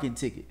a parking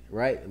ticket,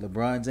 right?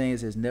 LeBron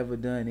James has never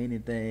done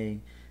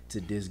anything to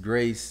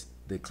disgrace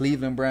the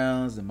Cleveland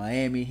Browns, the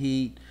Miami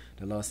Heat,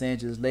 the Los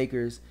Angeles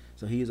Lakers.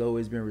 So he's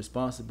always been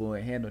responsible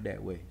and handled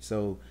that way.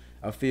 So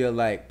I feel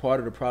like part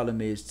of the problem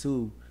is,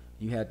 too,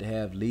 you have to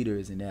have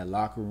leaders in that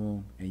locker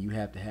room, and you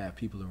have to have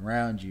people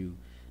around you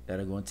that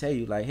are going to tell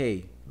you, like,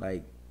 hey,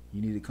 like,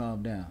 you need to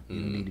calm down.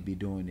 You don't need to be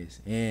doing this.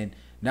 And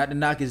not to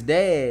knock his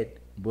dad,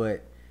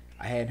 but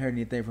I hadn't heard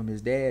anything from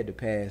his dad the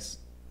past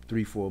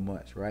 3-4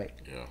 months, right?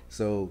 Yeah.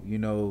 So, you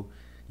know,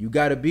 you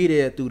got to be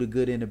there through the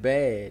good and the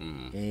bad.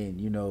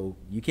 And, you know,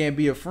 you can't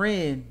be a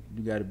friend.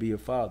 You got to be a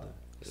father.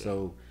 Yeah.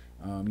 So,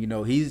 you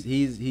know,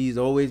 he's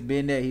always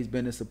been there. He's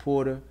been a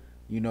supporter.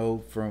 You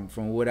know, from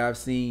what I've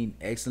seen,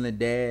 excellent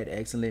dad,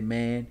 excellent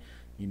man,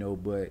 you know,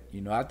 but, you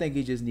know, I think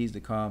he just needs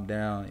to calm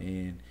down.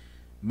 And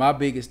my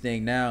biggest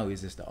thing now is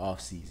just the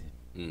off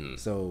season.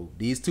 So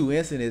these 2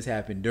 incidents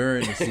happened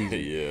during the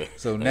season.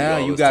 So now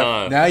you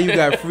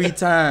got free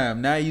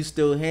time. Now you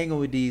still hanging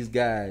with these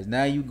guys.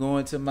 Now you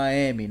going to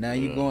Miami. Now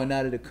you going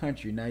out of the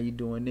country. Now you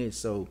doing this.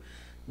 So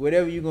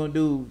whatever you're going to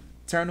do,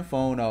 turn the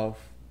phone off,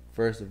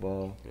 first of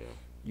all.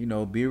 You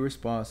know, be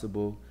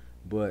responsible,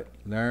 but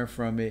learn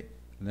from it.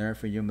 Learn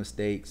from your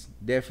mistakes.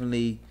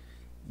 Definitely,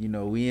 you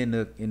know, we in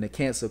the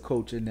cancel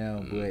culture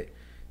now, but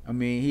I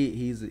mean,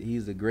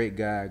 he's a great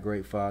guy, a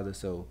great father.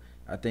 So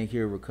I think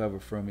he'll recover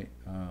from it.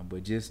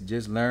 But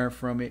just learn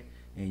from it,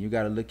 and you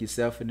got to look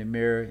yourself in the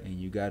mirror, and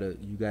you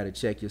gotta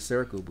check your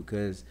circle,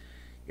 because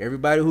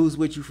everybody who's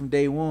with you from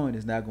day one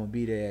is not gonna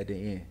be there at the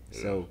end.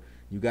 So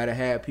you got to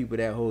have people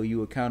that hold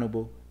you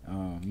accountable.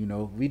 You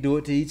know, we do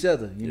it to each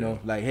other. You know,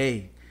 like,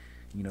 hey,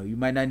 you know, you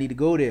might not need to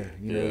go there.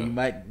 You know, you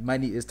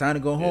might need. It's time to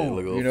go home.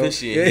 Look a you know,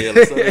 fishy in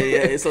here. So,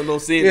 it's on no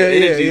scene.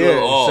 Energy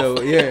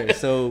off.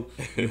 So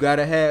you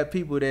gotta have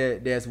people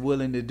that's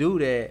willing to do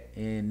that,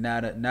 and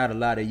not a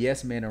lot of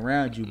yes men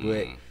around you.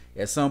 But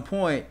at some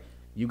point,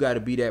 you got to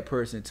be that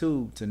person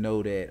too, to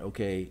know that,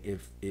 okay,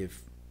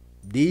 if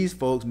these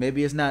folks,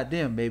 maybe it's not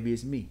them, maybe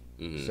it's me.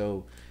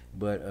 So,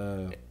 but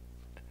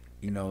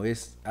you know,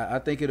 I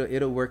think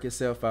it'll work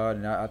itself out,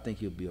 and I think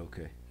he'll be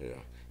okay.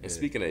 And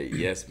speaking of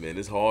yes men,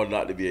 it's hard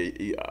not to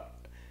be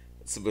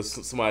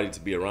somebody to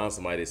be around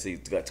somebody that says you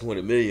got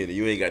 200 million and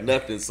you ain't got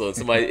nothing. So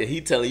somebody, he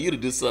telling you to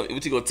do something,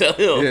 what you gonna tell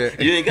him?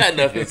 You ain't got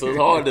nothing. So it's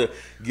hard to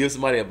give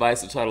somebody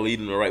advice to try to lead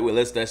them the right way,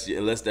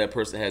 unless that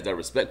person has that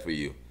respect for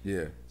you.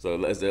 So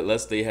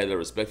unless they have that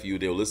respect for you,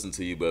 they'll listen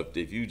to you. But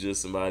if you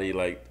just somebody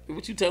like,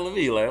 what you telling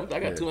me? Like, I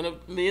got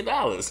 $200 million.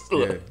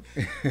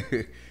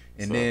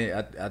 And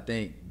then I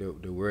think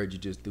the word you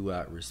just threw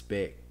out,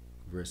 respect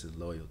versus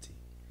loyalty.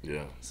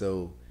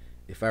 So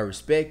if I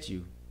respect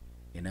you,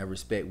 and I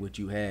respect what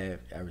you have,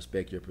 I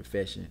respect your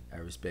profession, I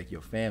respect your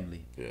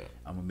family,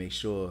 I'm going to make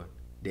sure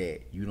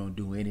that you don't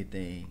do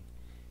anything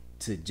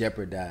to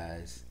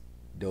jeopardize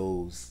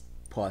those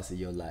parts of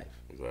your life.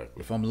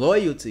 If I'm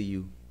loyal to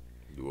you,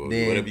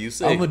 then whatever you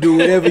say. I'm going to do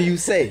whatever you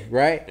say,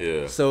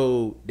 right?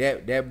 So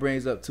that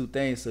brings up 2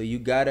 things. So you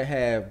got to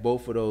have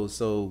both of those.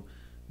 So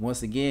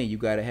once again, you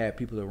got to have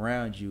people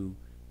around you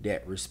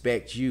that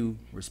respect you,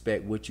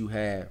 respect what you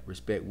have,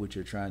 respect what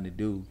you're trying to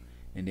do.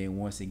 And then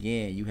once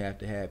again, you have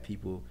to have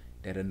people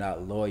that are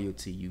not loyal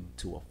to you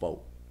to a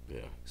fault.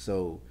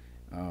 So,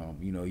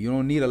 you know, you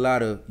don't need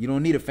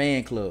a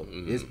fan club.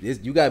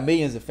 You got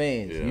millions of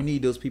fans. You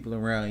need those people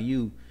around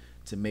you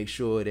to make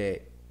sure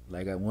that,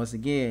 like, once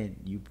again,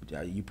 you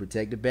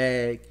protect the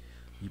bag,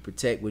 you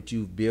protect what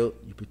you've built,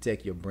 you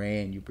protect your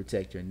brand, you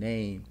protect your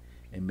name,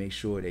 and make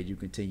sure that you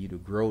continue to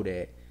grow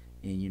that.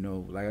 And, you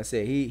know, like I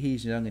said,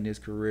 he's young in his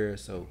career,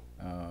 so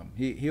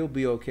he'll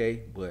be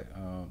okay. But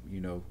you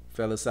know,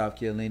 fellow South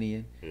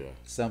Carolinian,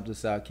 Sumter,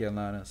 South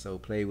Carolina, so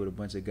played with a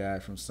bunch of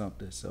guys from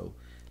Sumter. So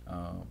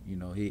you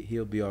know,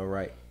 he'll be all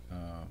right.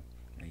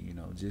 And, you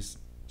know, just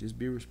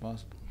be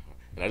responsible.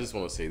 And I just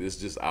want to say this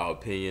is just our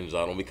opinions.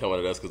 Y'all don't be coming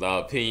at us because our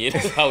opinion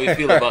is how we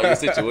feel about your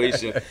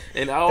situation.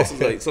 And I also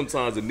like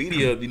sometimes the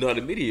media, you know how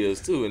the media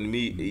is too, and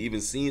me even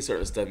seeing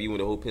certain stuff, even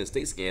the whole Penn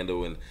State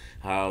scandal and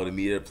how the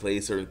media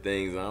plays certain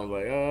things. And I'm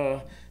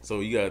like, so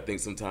you gotta think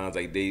sometimes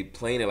like they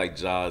playing it like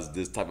Ja's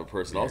this type of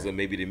person. Yeah. Also,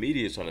 maybe the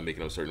media is trying to make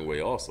it a certain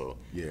way also.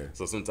 Yeah.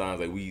 So sometimes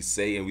like we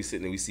say and we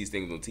sit and we see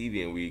things on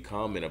TV and we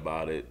comment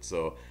about it.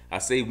 So I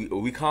say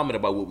we comment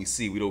about what we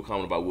see. We don't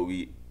comment about what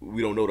we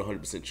don't know the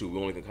 100% truth. We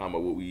only can comment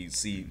about what we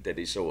see that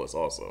they show us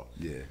also.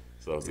 Yeah.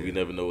 So we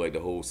never know like the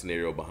whole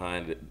scenario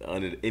behind it,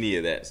 under any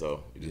of that.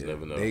 So you just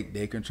never know.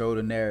 They control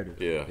the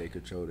narrative. Yeah. They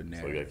control the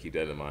narrative. So we gotta keep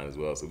that in mind as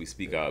well. So we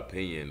speak our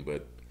opinion,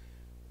 but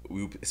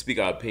we speak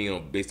our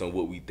opinion based on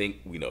what we think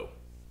we know.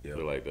 Yeah.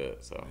 Like that.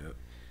 So. Yep.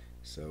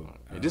 So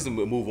and just to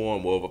move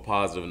on, more of a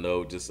positive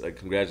note. Just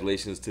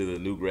congratulations to the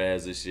new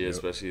grads this year,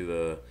 especially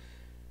the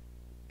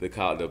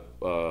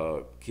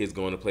kids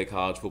going to play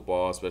college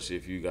football, especially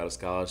if you got a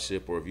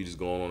scholarship or if you just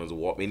going on as a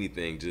walk,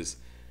 anything. Just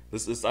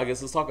let's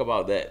talk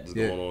about that. Just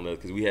going on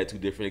because we had two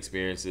different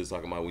experiences.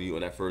 Talking about when you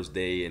on that first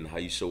day and how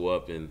you show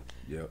up and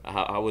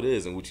how it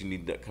is and what you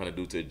need to kind of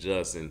do to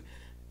adjust. And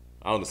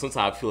I don't know.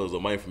 Sometimes I feel as though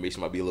my information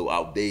might be a little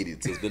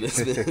outdated. So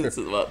it's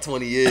been about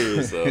 20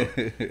 years. So.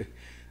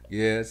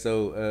 Yeah.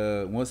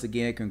 So once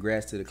again,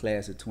 congrats to the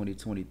class of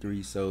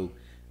 2023. So.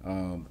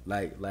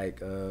 Like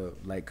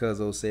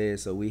Cuzzo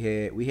said, so we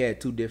had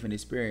two different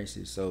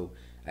experiences. So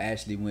I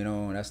actually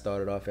I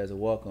started off as a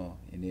walk-on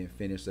and then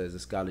finished as a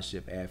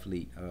scholarship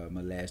athlete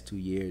my last 2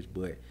 years.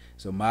 But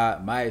so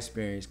my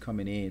experience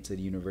coming into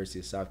the University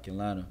of South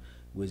Carolina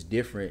was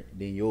different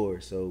than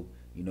yours. So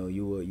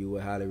you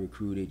were highly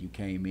recruited, you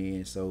came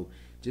in. So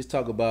just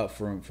talk about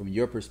from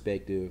your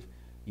perspective,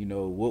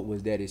 what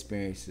was that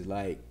experience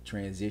like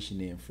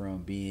transitioning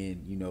from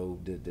being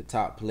the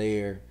top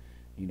player,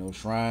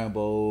 Shrine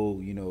Bowl,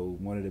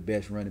 one of the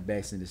best running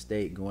backs in the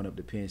state, going up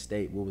to Penn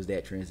State. What was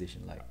that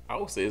transition like? I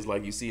would say it's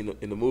like you see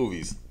in the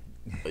movies.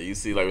 Like you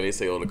see, like when they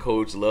say, "Oh, the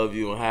coach love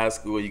you in high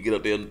school," you get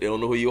up there, they don't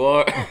know who you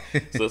are.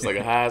 So it's like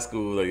a high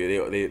school,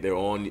 like they're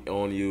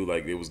on you.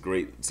 Like it was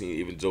great seeing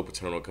even Joe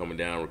Paterno coming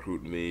down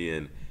recruiting me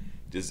and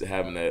just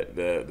having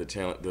the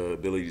talent, the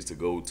abilities to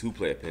go to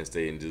play at Penn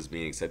State and just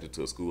being accepted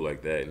to a school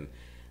like that. And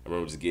I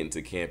remember just getting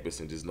to campus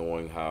and just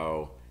knowing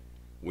how.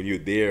 When you're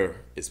there,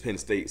 it's Penn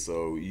State,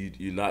 so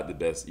you're not the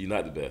best. You're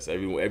not the best.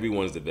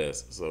 Everyone's the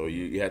best. So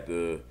you have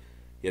to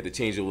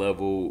change your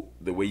level,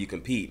 the way you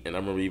compete. And I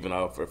remember even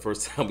for the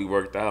first time we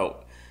worked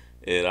out,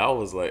 and I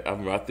was like, I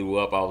remember I threw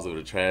up. I was with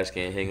a trash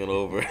can hanging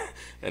over,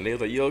 and they was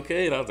like, "You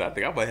okay?" And I was like, "I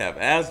think I might have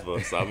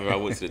asthma." So I remember I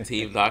went to the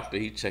team doctor.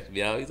 He checked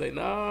me out. He's like,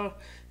 "Nah.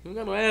 You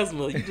don't got no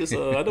asthma. You just,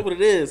 I know what it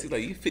is." He's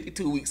like, "You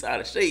 52 weeks out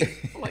of shape."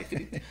 I'm like,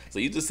 50. So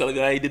you just telling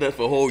me I ain't did that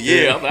for a whole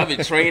year. I've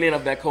been training.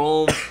 I'm back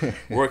home,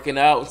 working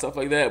out and stuff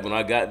like that. When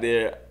I got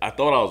there, I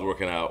thought I was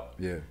working out.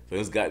 Yeah. So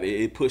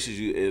it pushes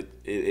you.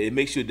 It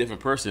makes you a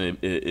different person.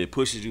 It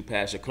pushes you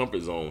past your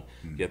comfort zone.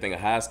 Mm-hmm. You think of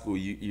high school,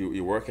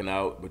 you're working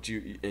out, but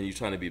you're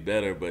trying to be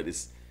better, but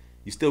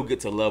you still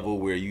get to a level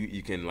where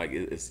you can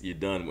you're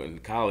done. When in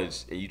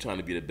college and you trying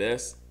to be the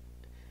best.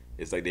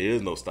 It's like there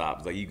is no stop.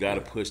 It's like you got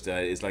to push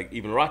that. It's like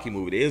even a Rocky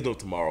movie. There is no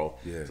tomorrow.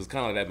 Yeah. So it's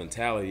kind of like that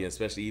mentality,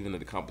 especially even in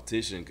the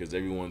competition, because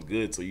everyone's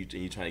good. So you're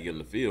trying to get in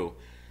the field.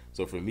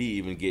 So for me,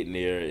 even getting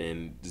there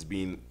and just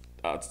being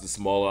the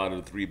smaller out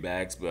of the three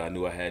backs, but I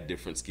knew I had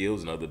different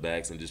skills than other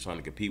backs, and just trying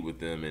to compete with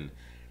them.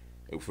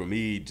 And for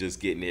me, just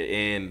getting there,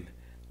 and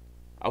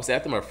I would say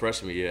after my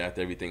freshman year,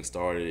 after everything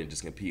started, and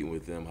just competing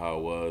with them, how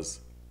it was.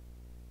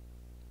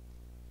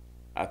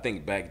 I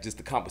think back just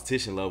the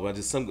competition level. I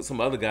just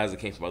some other guys that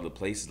came from other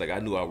places. Like I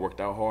knew I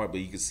worked out hard, but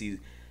you could see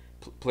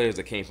players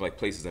that came from like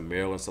places in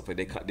Maryland and stuff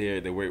like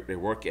their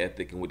work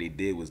ethic and what they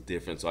did was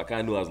different. So I kind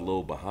of knew I was a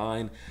little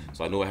behind.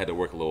 So I knew I had to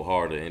work a little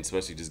harder, and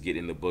especially just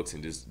getting in the books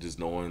and just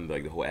knowing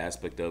like the whole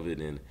aspect of it.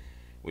 And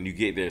when you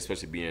get there,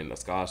 especially being a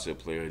scholarship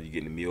player, you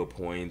get the meal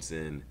points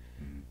and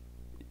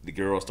the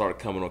girls started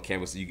coming on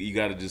campus. So you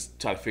got to just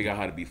try to figure out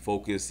how to be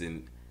focused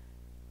and.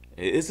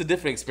 It's a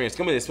different experience.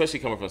 Especially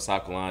coming from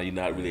South Carolina, you're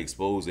not really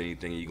exposed to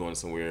anything. You're going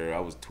somewhere. I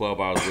was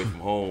 12 hours away from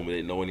home. I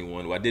didn't know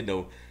anyone. Well, I did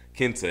know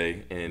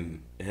Kente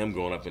and him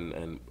growing up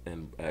and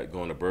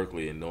going to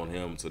Berkeley and knowing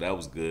him, so that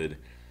was good.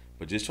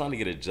 But just trying to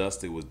get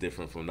adjusted was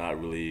different from not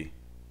really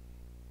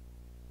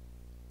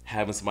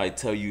having somebody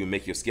tell you and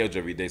make your schedule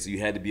every day. So you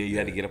had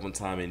to get up on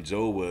time. And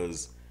Joe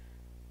was.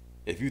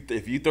 If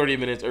you 30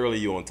 minutes early,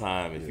 you're on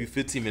time. If you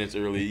 15 minutes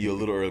early, you're a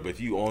little early. But if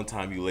you on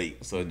time, you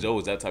late. So Joe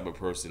was that type of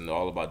person,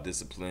 all about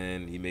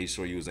discipline. He made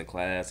sure he was in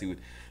class.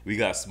 We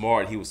got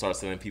smart. He would start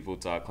sending people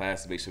to our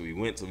class to make sure we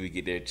went, so we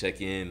get there, check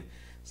in,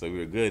 so we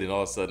were good. And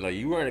all of a sudden, like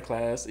you were in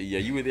class. Yeah,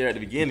 you were there at the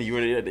beginning. You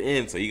were there at the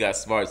end. So he got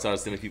smart, started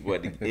sending people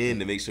at the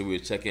end to make sure we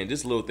would check in.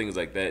 Just little things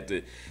like that.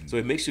 So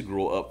it makes you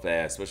grow up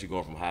fast, especially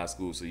going from high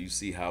school. So you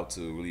see how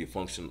to really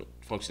function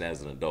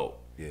as an adult.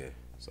 Yeah.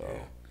 So. Yeah.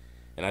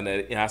 And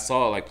I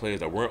saw like players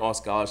that weren't on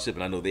scholarship,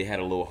 and I know they had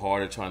a little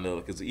harder trying to,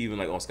 because even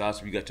like on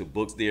scholarship, you got your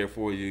books there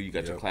for you, you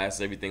got your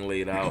classes, everything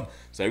laid out.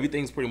 So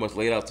everything's pretty much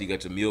laid out. So you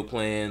got your meal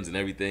plans and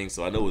everything.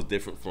 So I know it's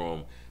different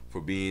from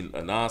for being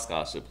a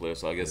non-scholarship player.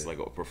 So I guess like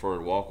a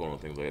preferred walk-on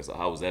and things like that. So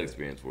how was that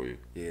experience for you?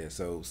 Yeah,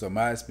 so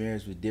my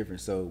experience was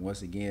different. So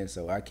once again,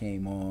 so I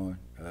came on,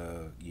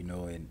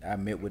 and I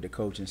met with the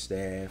coaching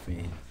staff,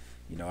 and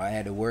I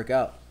had to work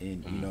out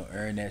and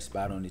earn that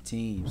spot on the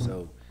team.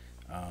 So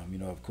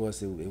of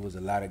course, it was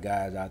a lot of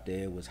guys out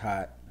there. It was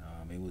hot.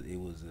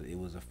 It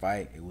was a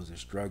fight. It was a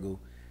struggle.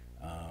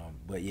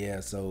 But yeah,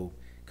 so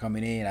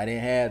coming in, I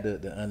didn't have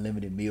the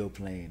unlimited meal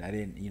plan. I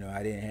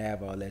didn't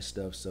have all that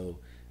stuff. So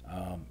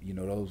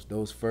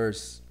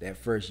that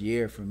first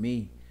year for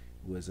me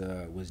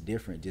was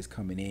different, just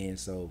coming in.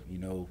 So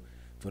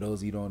for those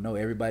of you who don't know,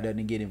 everybody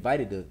doesn't get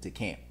invited to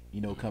camp.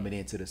 Coming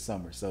into the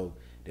summer. So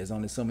there's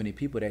only so many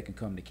people that can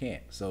come to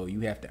camp. So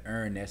you have to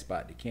earn that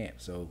spot to camp.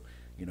 So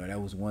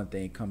that was one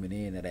thing coming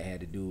in that I had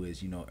to do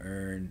is,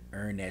 earn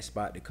that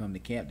spot to come to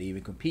camp to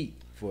even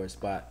compete for a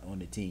spot on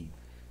the team.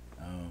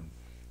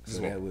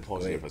 So that was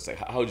pause here for a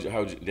second. How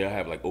did they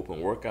have like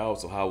open workouts?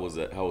 So how was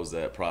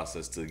that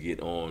process to get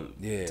on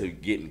to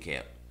get in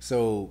camp?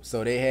 So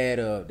they had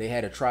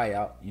a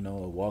tryout, a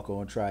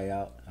walk-on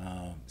tryout.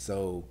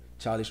 So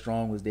Charlie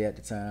Strong was there at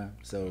the time.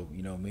 So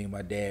me and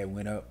my dad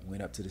went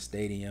up to the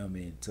stadium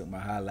and took my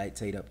highlight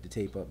tape up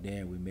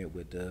there, and we met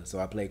with so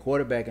I played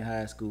quarterback in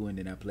high school, and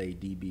then I played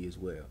DB as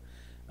well.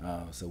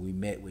 So we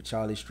met with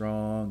Charlie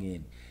Strong,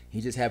 and he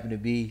just happened to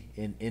be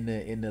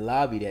in the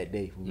lobby that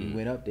day when we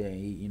went up there.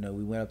 And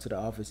we went up to the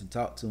office and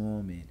talked to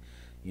him,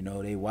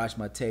 and they watched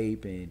my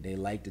tape and they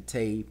liked the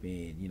tape.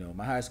 And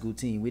my high school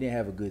team, we didn't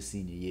have a good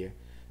senior year,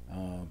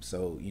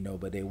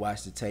 but they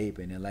watched the tape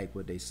and they liked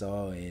what they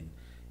saw. And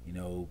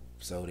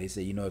so they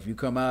said, if you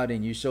come out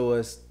and you show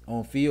us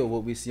on field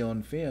what we see on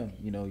the film,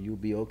 you'll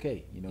be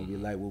okay. We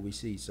like what we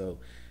see. So,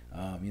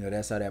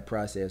 that's how that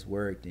process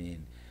worked.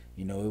 And,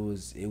 it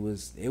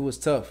was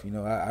tough.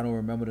 I don't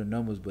remember the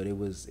numbers, but it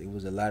was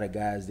a lot of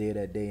guys there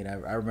that day. And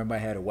I remember I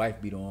had a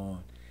wife beater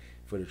on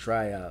for the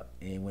tryout.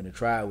 And when the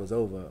tryout was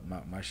over,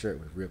 my shirt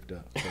was ripped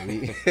up. So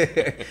we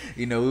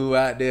were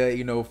out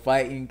there,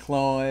 fighting,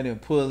 clawing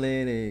and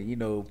pulling,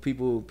 and,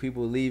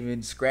 people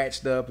leaving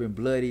scratched up and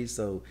bloody.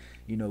 So,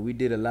 we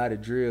did a lot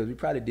of drills. We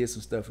probably did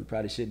some stuff we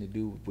probably shouldn't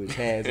do with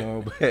pads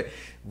on,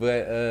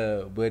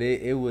 but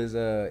it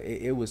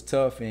was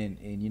tough, and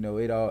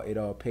it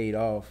all paid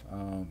off.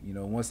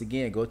 Once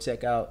again, go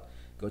check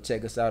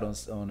us out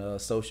on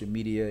social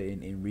media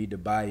and read the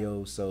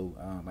bio. So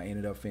I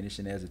ended up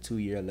finishing as a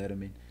 2-year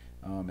letterman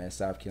at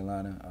South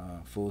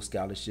Carolina, full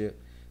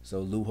scholarship.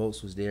 So Lou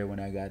Holtz was there when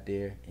I got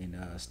there, and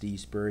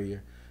Steve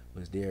Spurrier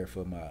was there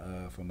for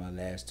my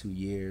last 2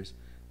 years.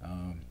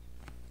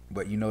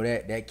 But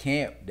that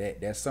camp,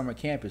 that summer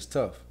camp is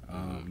tough.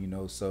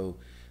 So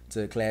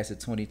to the class of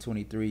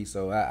 2023.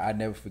 So I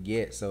never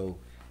forget. So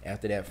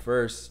after that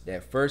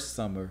first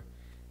summer,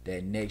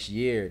 that next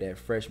year, that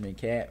freshman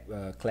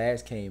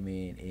class came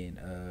in, and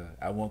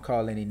I won't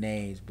call any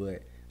names,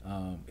 but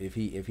if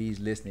he's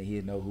listening,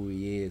 he'll know who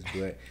he is.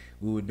 But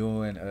we were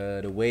doing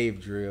the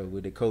wave drill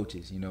with the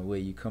coaches, where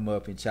you come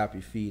up and chop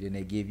your feet and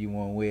they give you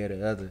one way or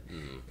the other.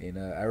 And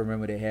I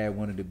remember they had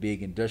one of the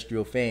big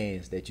industrial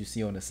fans that you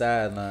see on the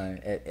sideline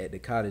at the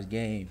college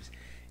games,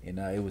 and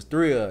it was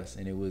 3 of us,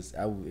 and it was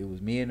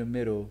me in the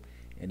middle,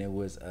 and it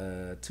was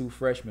 2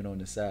 freshmen on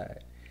the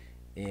side.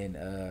 And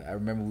I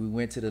remember we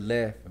went to the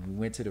left and we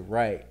went to the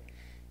right.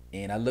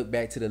 And I looked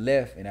back to the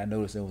left, and I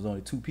noticed there was only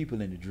 2 people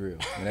in the drill.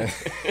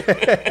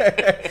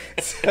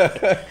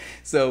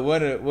 So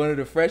one of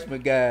the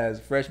freshman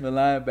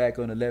linebacker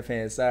on the left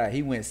hand side,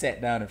 he went and sat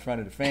down in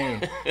front of the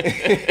fan,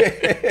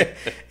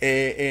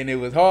 and it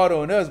was hard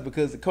on us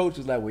because the coach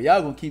was like, "Well,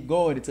 y'all gonna keep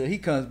going until he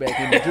comes back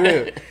in the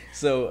drill."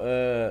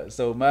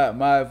 So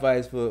my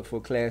advice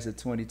for class of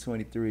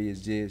 2023 is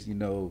just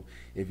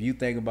if you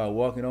think about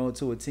walking on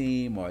to a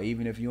team, or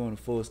even if you're on a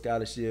full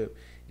scholarship,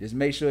 just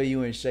make sure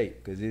you're in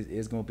shape, because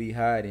it's going to be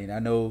hot. And I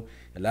know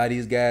a lot of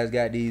these guys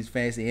got these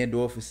fancy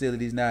indoor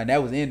facilities now, and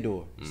that was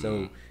indoor.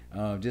 So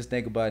just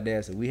think about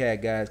that. So we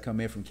had guys come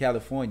in from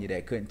California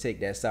that couldn't take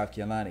that South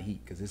Carolina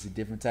heat, because it's a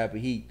different type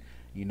of heat,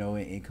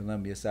 in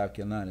Columbia, South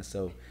Carolina.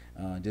 So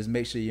just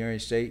make sure you're in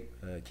shape.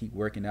 Keep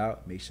working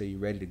out. Make sure you're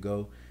ready to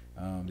go.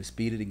 The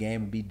speed of the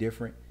game will be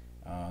different.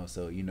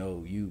 So,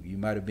 you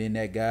might have been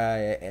that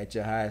guy at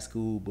your high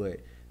school,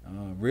 but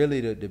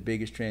really the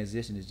biggest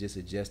transition is just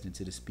adjusting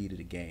to the speed of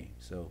the game.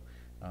 So,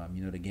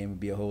 the game will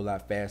be a whole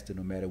lot faster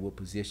no matter what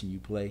position you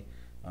play.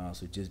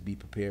 So just be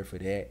prepared for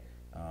that.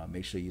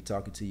 Make sure you're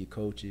talking to your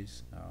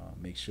coaches.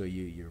 Make sure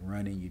you're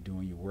running, you're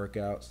doing your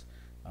workouts.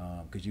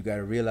 Because you got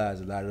to realize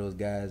a lot of those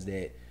guys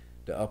that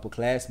the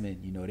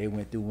upperclassmen, they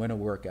went through winter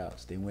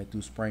workouts. They went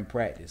through spring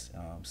practice.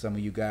 Some of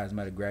you guys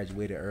might have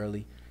graduated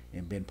early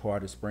and been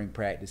part of spring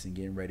practice and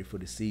getting ready for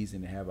the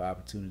season and have an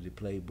opportunity to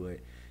play. But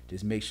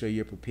just make sure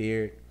you're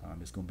prepared.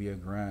 It's going to be a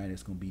grind.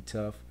 It's going to be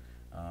tough.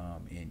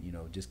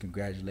 And just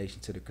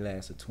congratulations to the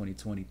class of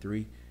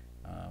 2023.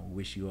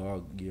 Wish you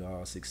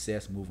all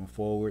success moving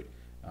forward.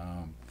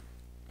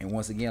 And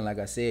once again, like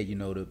I said,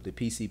 the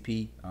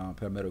PCP,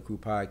 Palmetto Crew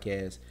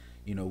Podcast,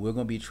 we're going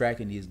to be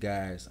tracking these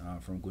guys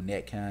from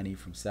Gwinnett County,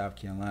 from South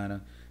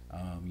Carolina,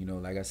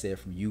 like I said,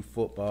 from youth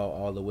football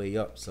all the way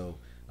up. So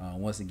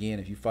once again,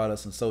 if you follow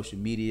us on social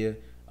media,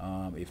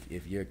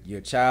 if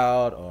your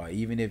child, or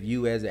even if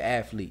you as an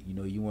athlete,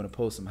 you want to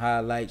post some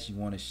highlights, you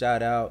want to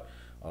shout out,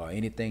 or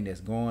anything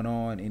that's going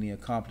on, any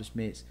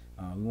accomplishments,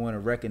 we want to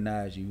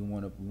recognize you. We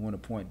want to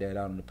point that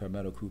out on the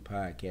Palmetto Crew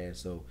Podcast.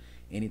 So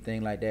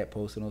anything like that,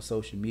 post it on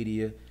social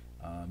media.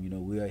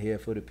 We are here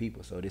for the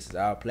people. So this is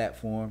our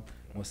platform.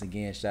 Once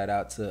again, shout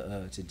out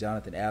to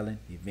Jonathan Allen,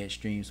 Event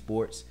Stream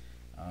Sports.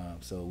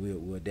 So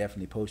we'll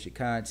definitely post your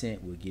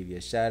content. We'll give you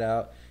a shout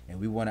out, and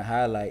we want to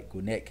highlight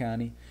Gwinnett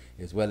County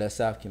as well as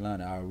South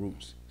Carolina, our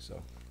roots.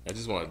 So I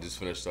just want to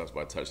finish up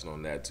by touching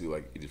on that too.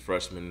 Like the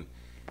freshmen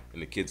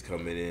and the kids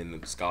coming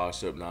in,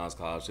 scholarship,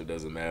 non-scholarship,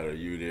 doesn't matter.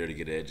 You're there to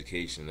get an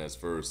education. That's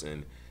first.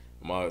 And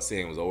my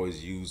saying was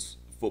always use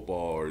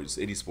football or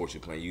any sport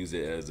you're playing, use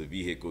it as a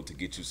vehicle to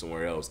get you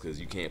somewhere else, because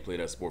you can't play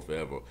that sport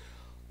forever.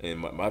 And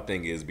my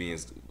thing is being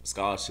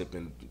scholarship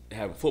and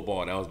having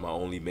football. That was my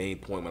only main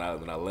point when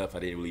I left. I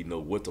didn't really know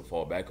what to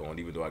fall back on,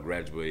 even though I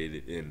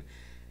graduated, and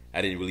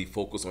I didn't really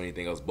focus on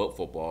anything else but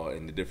football.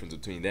 And the difference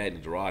between that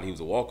and Jerod, he was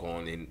a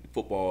walk-on, and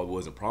football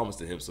wasn't promised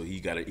to him, so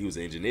he was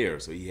an engineer,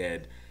 so he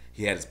had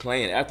his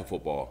plan after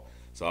football.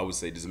 So I would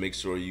say just make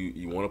sure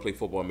you want to play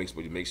football,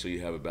 make sure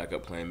you have a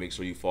backup plan, make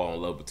sure you fall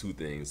in love with two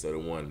things instead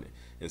of one.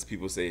 As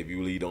people say, if you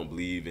really don't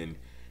believe in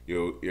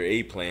your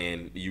A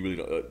plan, you really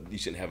don't, you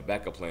shouldn't have a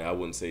backup plan. I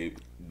wouldn't say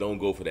don't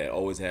go for that.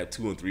 Always have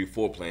 2 and 3,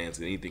 4 plans,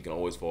 and anything can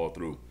always fall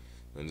through.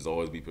 And just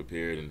always be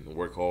prepared and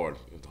work hard.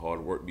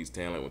 Hard work beats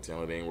talent when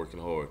talent ain't working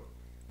hard.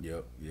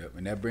 Yep.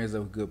 And that brings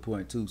up a good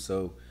point too.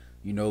 So,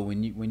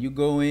 when you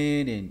go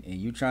in and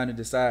you're trying to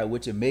decide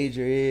what your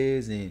major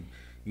is and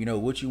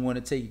what you want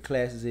to take your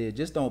classes in,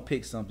 just don't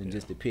pick something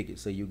just to pick it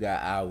so you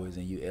got hours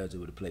and you're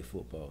eligible to play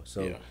football.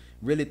 So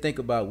really think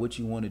about what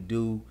you want to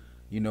do,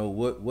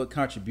 what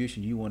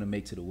contribution you want to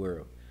make to the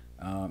world.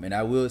 And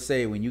I will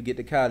say, when you get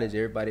to college,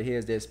 everybody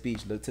hears that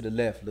speech, look to the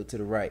left, look to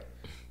the right.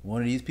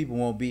 One of these people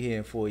won't be here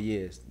in 4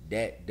 years.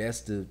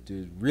 That's the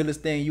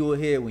realest thing you will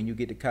hear when you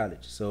get to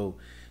college. So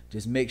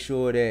just make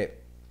sure that,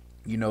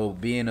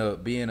 being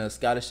a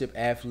scholarship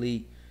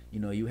athlete,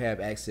 you have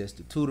access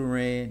to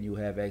tutoring, you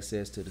have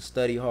access to the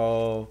study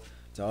hall,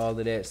 to all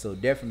of that. So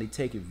definitely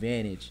take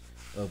advantage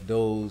of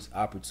those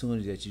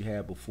opportunities that you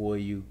have before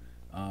you.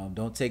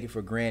 Don't take it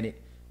for granted.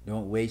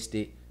 Don't waste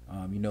it.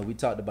 We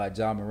talked about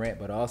John Morant,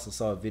 but I also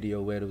saw a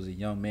video where there was a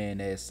young man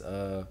that's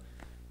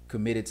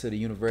committed to the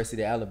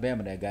University of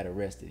Alabama that got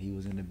arrested. He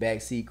was in the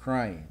back seat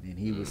crying, and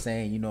he was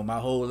saying, my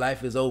whole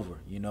life is over.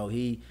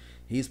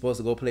 He's supposed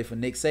to go play for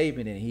Nick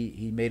Saban, and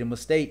he made a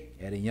mistake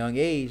at a young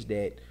age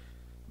that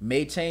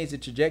may change the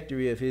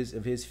trajectory of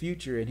his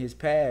future and his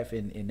path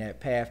and that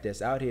path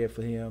that's out here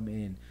for him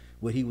and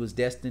what he was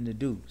destined to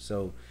do.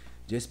 So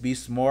just be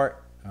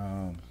smart.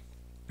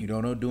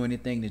 Don't do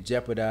anything to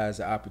jeopardize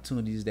the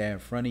opportunities that are in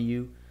front of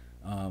you.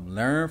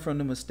 Learn from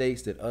the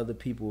mistakes that other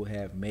people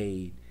have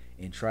made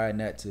and try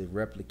not to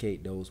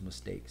replicate those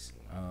mistakes.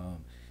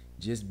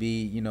 Just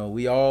be,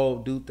 we all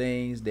do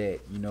things that,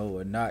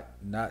 are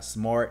not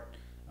smart.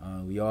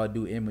 We all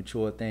do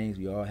immature things.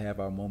 We all have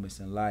our moments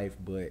in life,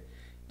 but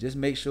just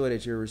make sure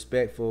that you're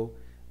respectful.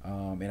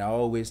 And I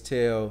always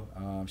tell,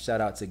 shout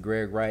out to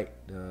Greg Wright,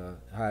 the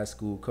high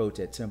school coach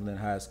at Timberland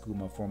High School,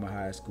 my former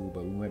high school,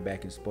 but we went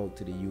back and spoke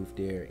to the youth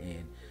there.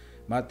 And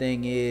my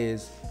thing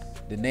is,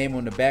 the name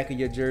on the back of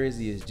your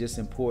jersey is just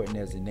important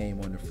as the name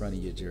on the front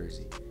of your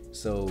jersey.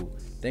 So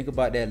think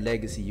about that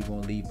legacy you're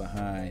going to leave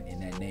behind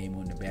and that name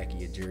on the back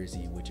of your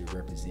jersey and what you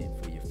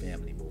represent for your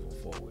family moving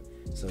forward.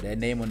 So that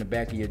name on the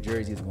back of your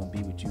jersey is going to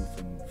be with you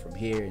from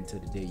here until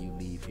the day you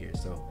leave here.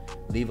 So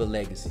leave a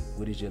legacy.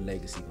 What is your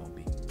legacy going to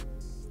be?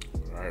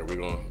 All right, we're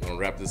gonna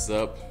wrap this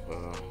up.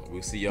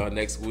 We'll see y'all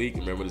next week.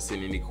 Remember to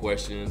send any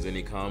questions,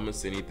 any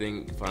comments, anything.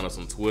 You can find us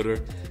on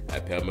Twitter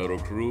at Palmetto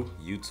Crew,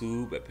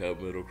 YouTube at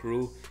Palmetto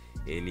Crew.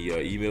 Any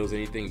emails,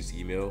 anything, just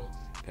email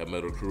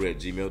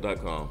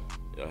palmettocrew@gmail.com.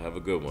 Y'all have a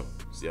good one.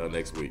 See y'all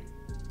next week.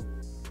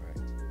 All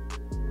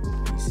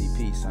right.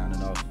 PCP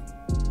signing off.